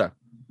 So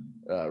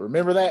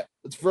remember that.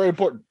 It's very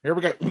important. Here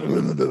we go.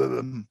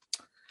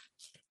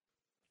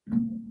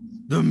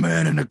 The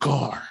man in the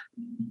car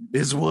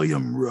is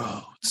William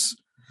Rhodes,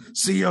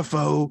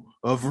 CFO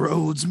of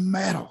Rhodes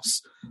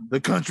Metals, the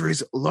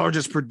country's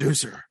largest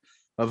producer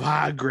of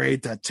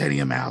high-grade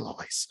titanium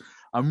alloys.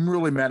 I'm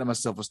really mad at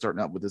myself for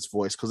starting out with this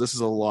voice because this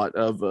is a lot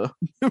of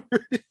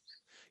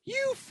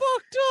You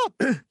fucked up.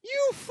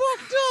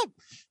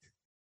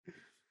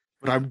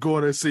 But I'm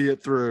going to see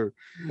it through.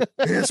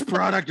 His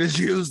product is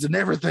used in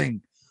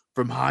everything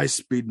from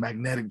high-speed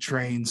magnetic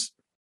trains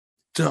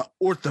to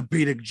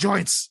orthopedic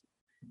joints,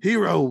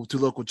 hero to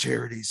local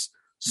charities,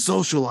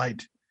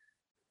 socialite,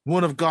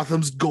 one of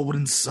Gotham's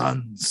golden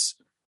sons.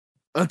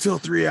 Until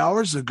 3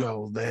 hours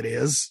ago, that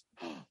is,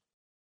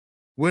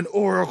 when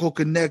Oracle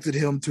connected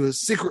him to a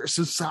secret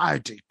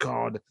society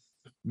called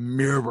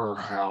Mirror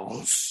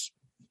House,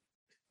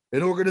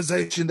 an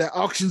organization that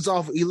auctions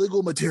off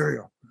illegal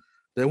material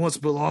that once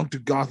belonged to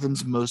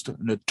Gotham's most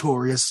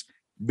notorious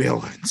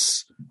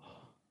villains.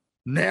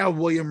 Now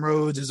William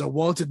Rhodes is a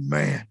wanted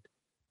man,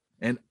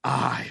 and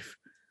I've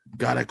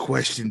got a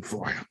question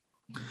for him.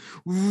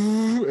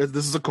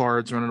 This is a car.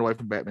 It's running away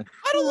from Batman.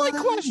 I don't like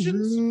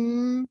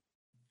questions.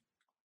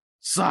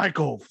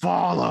 Cycle,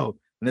 follow.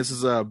 And this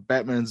is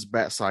Batman's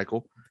bat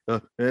cycle.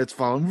 It's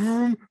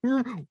following.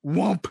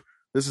 Whomp.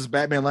 This is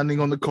Batman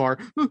landing on the car.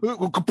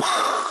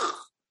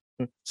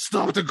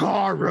 Stop the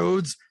car,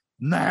 Rhodes,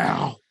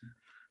 now.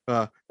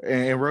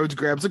 And Rhodes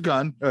grabs a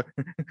gun. No.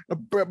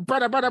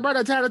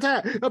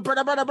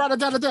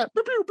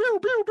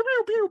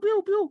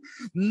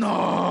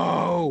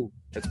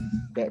 That's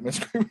Batman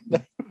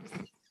screaming.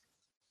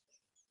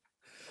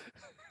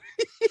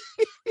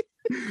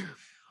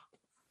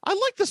 I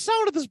like the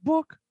sound of this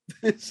book.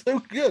 It's so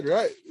good,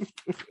 right?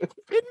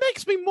 It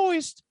makes me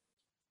moist.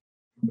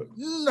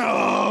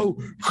 No.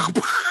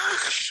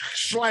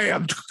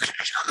 Slammed.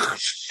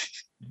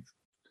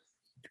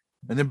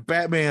 And then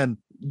Batman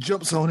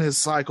jumps on his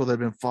cycle that had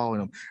been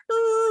following him.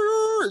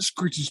 It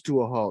screeches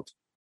to a halt.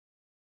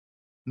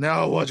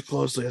 Now watch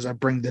closely as I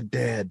bring the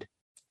dead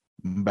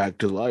back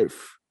to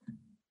life.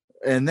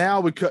 And now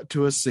we cut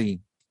to a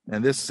scene.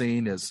 And this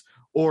scene is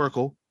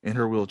Oracle in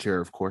her wheelchair,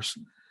 of course,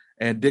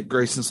 and Dick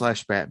Grayson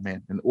 /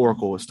 Batman. And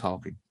Oracle is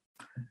talking.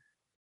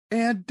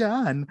 And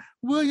done.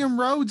 William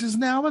Rhodes is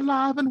now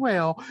alive and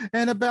well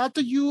and about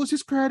to use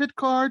his credit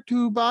card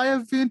to buy a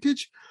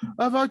vintage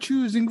of our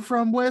choosing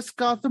from West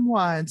Gotham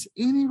wines.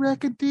 Any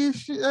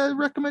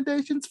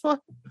recommendations for?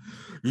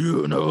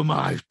 You know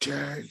my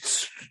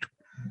taste.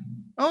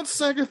 On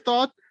second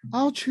thought,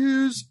 I'll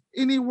choose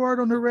any word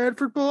on the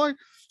Redford boy.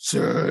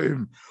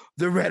 Same.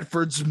 The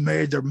Redfords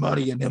made their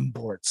money in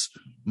imports.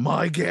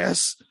 My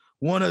guess,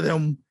 one of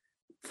them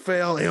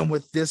fell in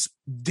with this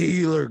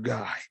dealer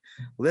guy.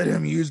 Let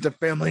him use the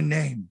family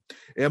name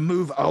and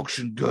move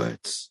auction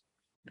goods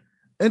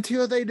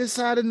until they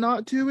decided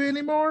not to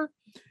anymore.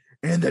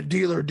 And the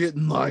dealer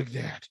didn't like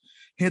that.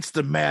 Hence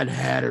the Mad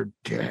Hatter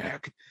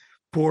tag.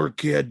 Poor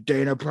kid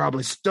Dana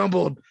probably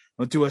stumbled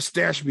onto a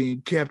stash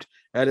being kept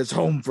at his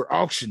home for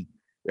auction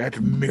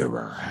at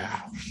Mirror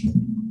House.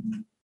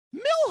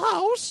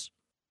 Millhouse?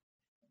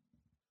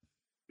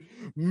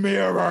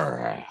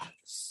 Mirror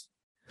House.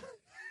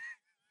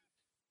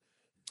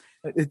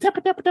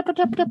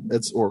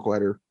 That's Oracle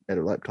at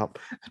her laptop.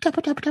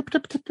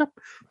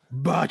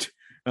 But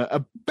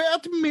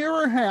about the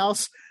mirror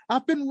house,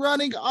 I've been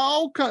running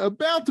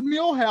about the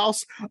mill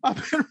house.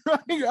 I've been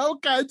running all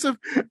kinds of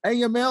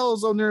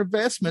AMLs on their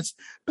investments,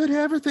 but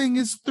everything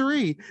is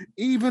 3,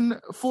 even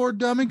for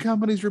dummy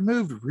companies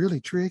removed.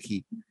 Really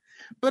tricky.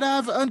 But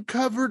I've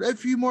uncovered a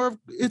few more of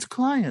its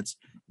clients.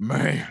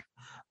 Man,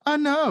 I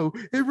know.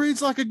 It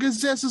reads like a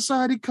Gazette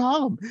Society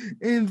column,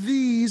 and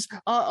these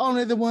are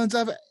only the ones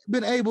I've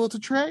been able to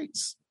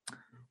trace.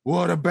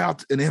 What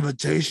about an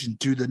invitation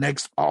to the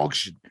next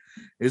auction?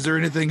 Is there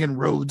anything in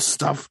Rhodes'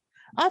 stuff?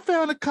 I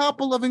found a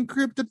couple of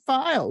encrypted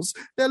files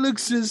that look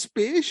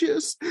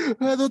suspicious.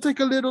 They'll take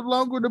a little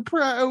longer to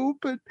pry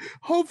open.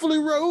 Hopefully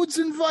Rhodes'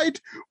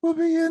 invite will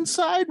be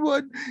inside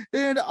one,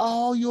 and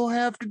all you'll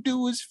have to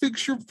do is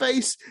fix your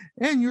face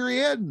and you're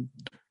in.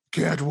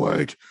 Can't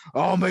wait.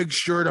 I'll make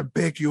sure to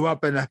pick you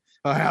up in a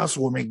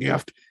housewarming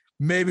gift.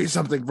 Maybe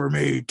something for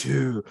me,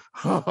 too.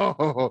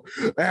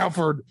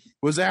 Alfred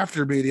was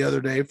after me the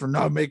other day for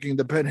not making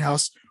the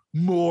penthouse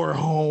more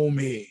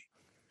homey.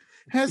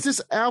 Has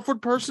this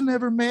Alfred person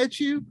ever met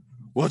you?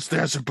 What's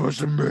that supposed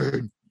to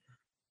mean?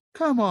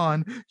 Come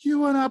on.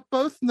 You and I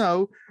both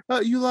know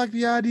you like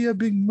the idea of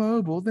being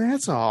mobile.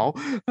 That's all.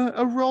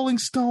 A Rolling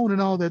Stone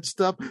and all that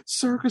stuff.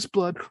 Circus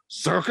blood.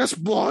 Circus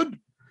blood?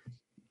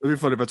 It'd be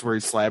funny if that's where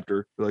he slapped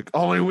her. Like,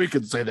 only we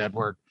can say that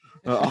word.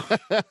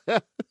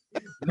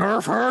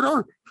 Nerf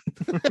herder.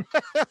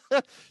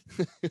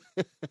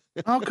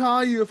 I'll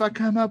call you if I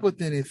come up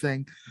with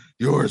anything.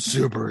 You're a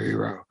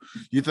superhero.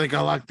 You think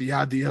I like the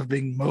idea of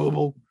being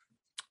mobile?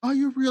 Are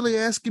you really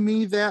asking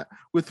me that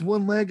with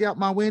one leg out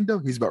my window?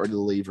 He's about ready to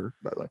leave her,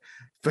 by the way.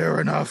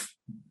 Fair enough.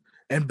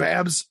 And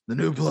Babs, the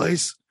new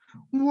place?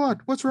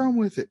 What? What's wrong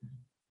with it?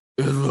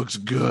 It looks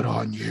good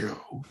on you.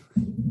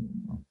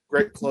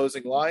 Great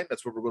closing line.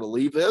 That's where we're going to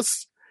leave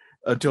this.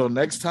 Until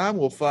next time,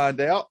 we'll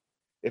find out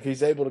if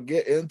he's able to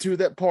get into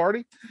that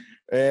party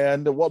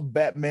and what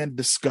Batman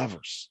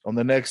discovers on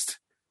the next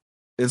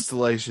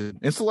installation.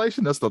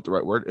 Installation? That's not the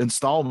right word.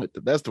 Installment.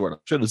 That's the word I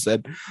should have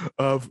said.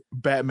 Of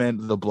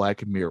Batman the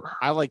Black Mirror.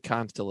 I like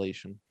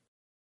constellation.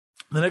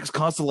 The next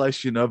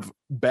constellation of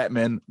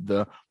Batman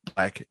the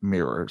Black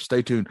Mirror.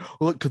 Stay tuned.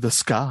 Look to the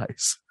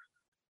skies.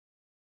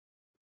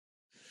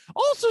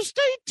 Also,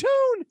 stay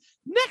tuned.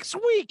 Next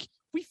week,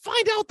 we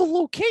find out the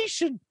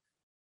location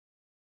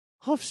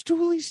of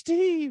Stooley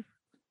Steve.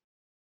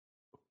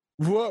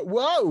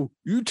 Whoa,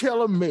 you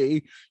telling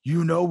me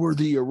you know where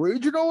the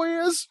original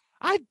is?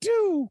 I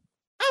do.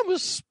 I'm a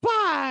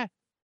spy.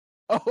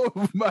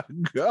 Oh, my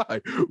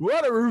God.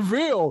 What a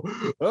reveal.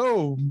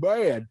 Oh,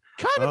 man.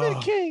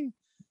 Condiment King.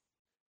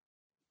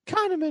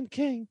 Condiment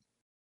King.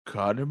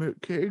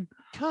 Condiment King?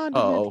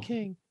 Condiment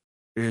King.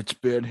 It's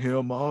been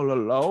him all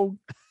along.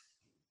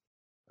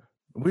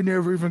 We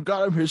never even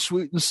got him his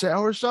sweet and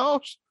sour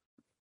sauce.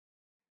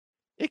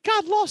 It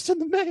got lost in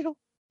the mail.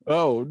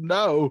 Oh,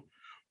 no.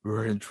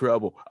 We're in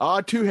trouble.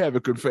 I, too, have a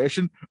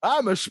confession.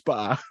 I'm a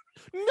spy.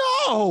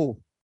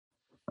 No!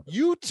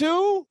 You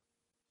too?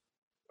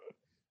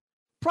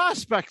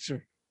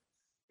 Prospector.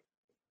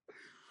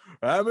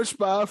 I'm a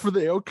spy for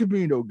the El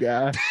Kamino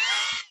guy.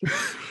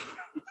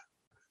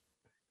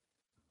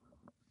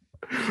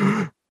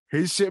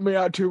 He sent me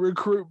out to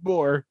recruit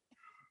more.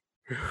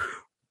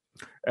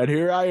 And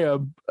here I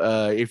am.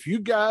 If you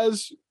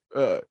guys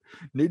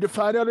need to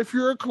find out if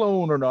you're a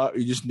clone or not,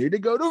 you just need to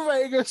go to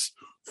Vegas,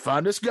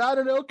 find this guy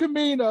in El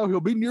Kamino. He'll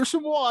be near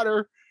some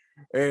water.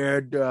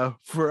 And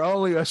for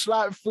only a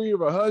slight fee of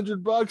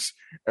 $100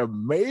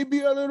 and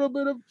maybe a little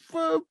bit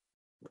of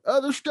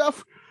other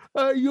stuff,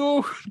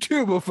 you'll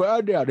too will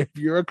find out if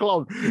you're a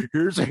clone.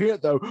 Here's a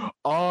hint, though.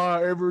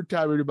 Every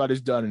time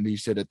anybody's done it, he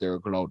said that they're a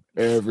clone.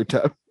 Every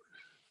time.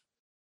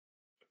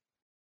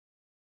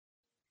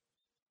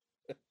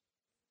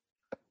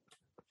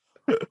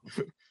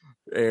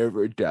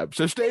 Every time.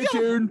 So stay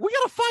tuned. We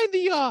gotta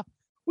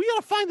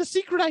find the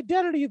secret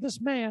identity of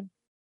this man.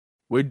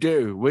 We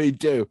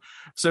do.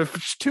 So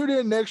tune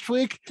in next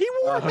week. He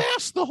wore a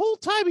mask the whole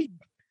time.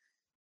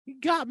 He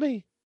got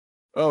me.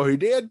 Oh, he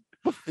did?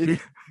 The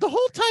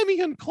whole time he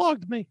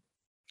unclogged me.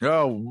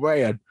 Oh,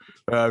 man.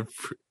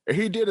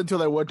 He did until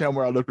that one time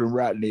where I looked him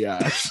right in the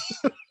eyes.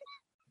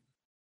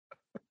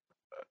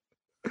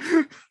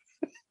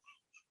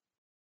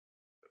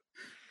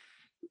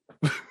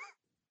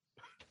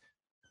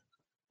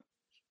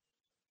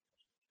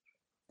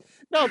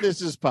 No,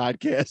 this is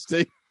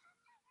podcasting.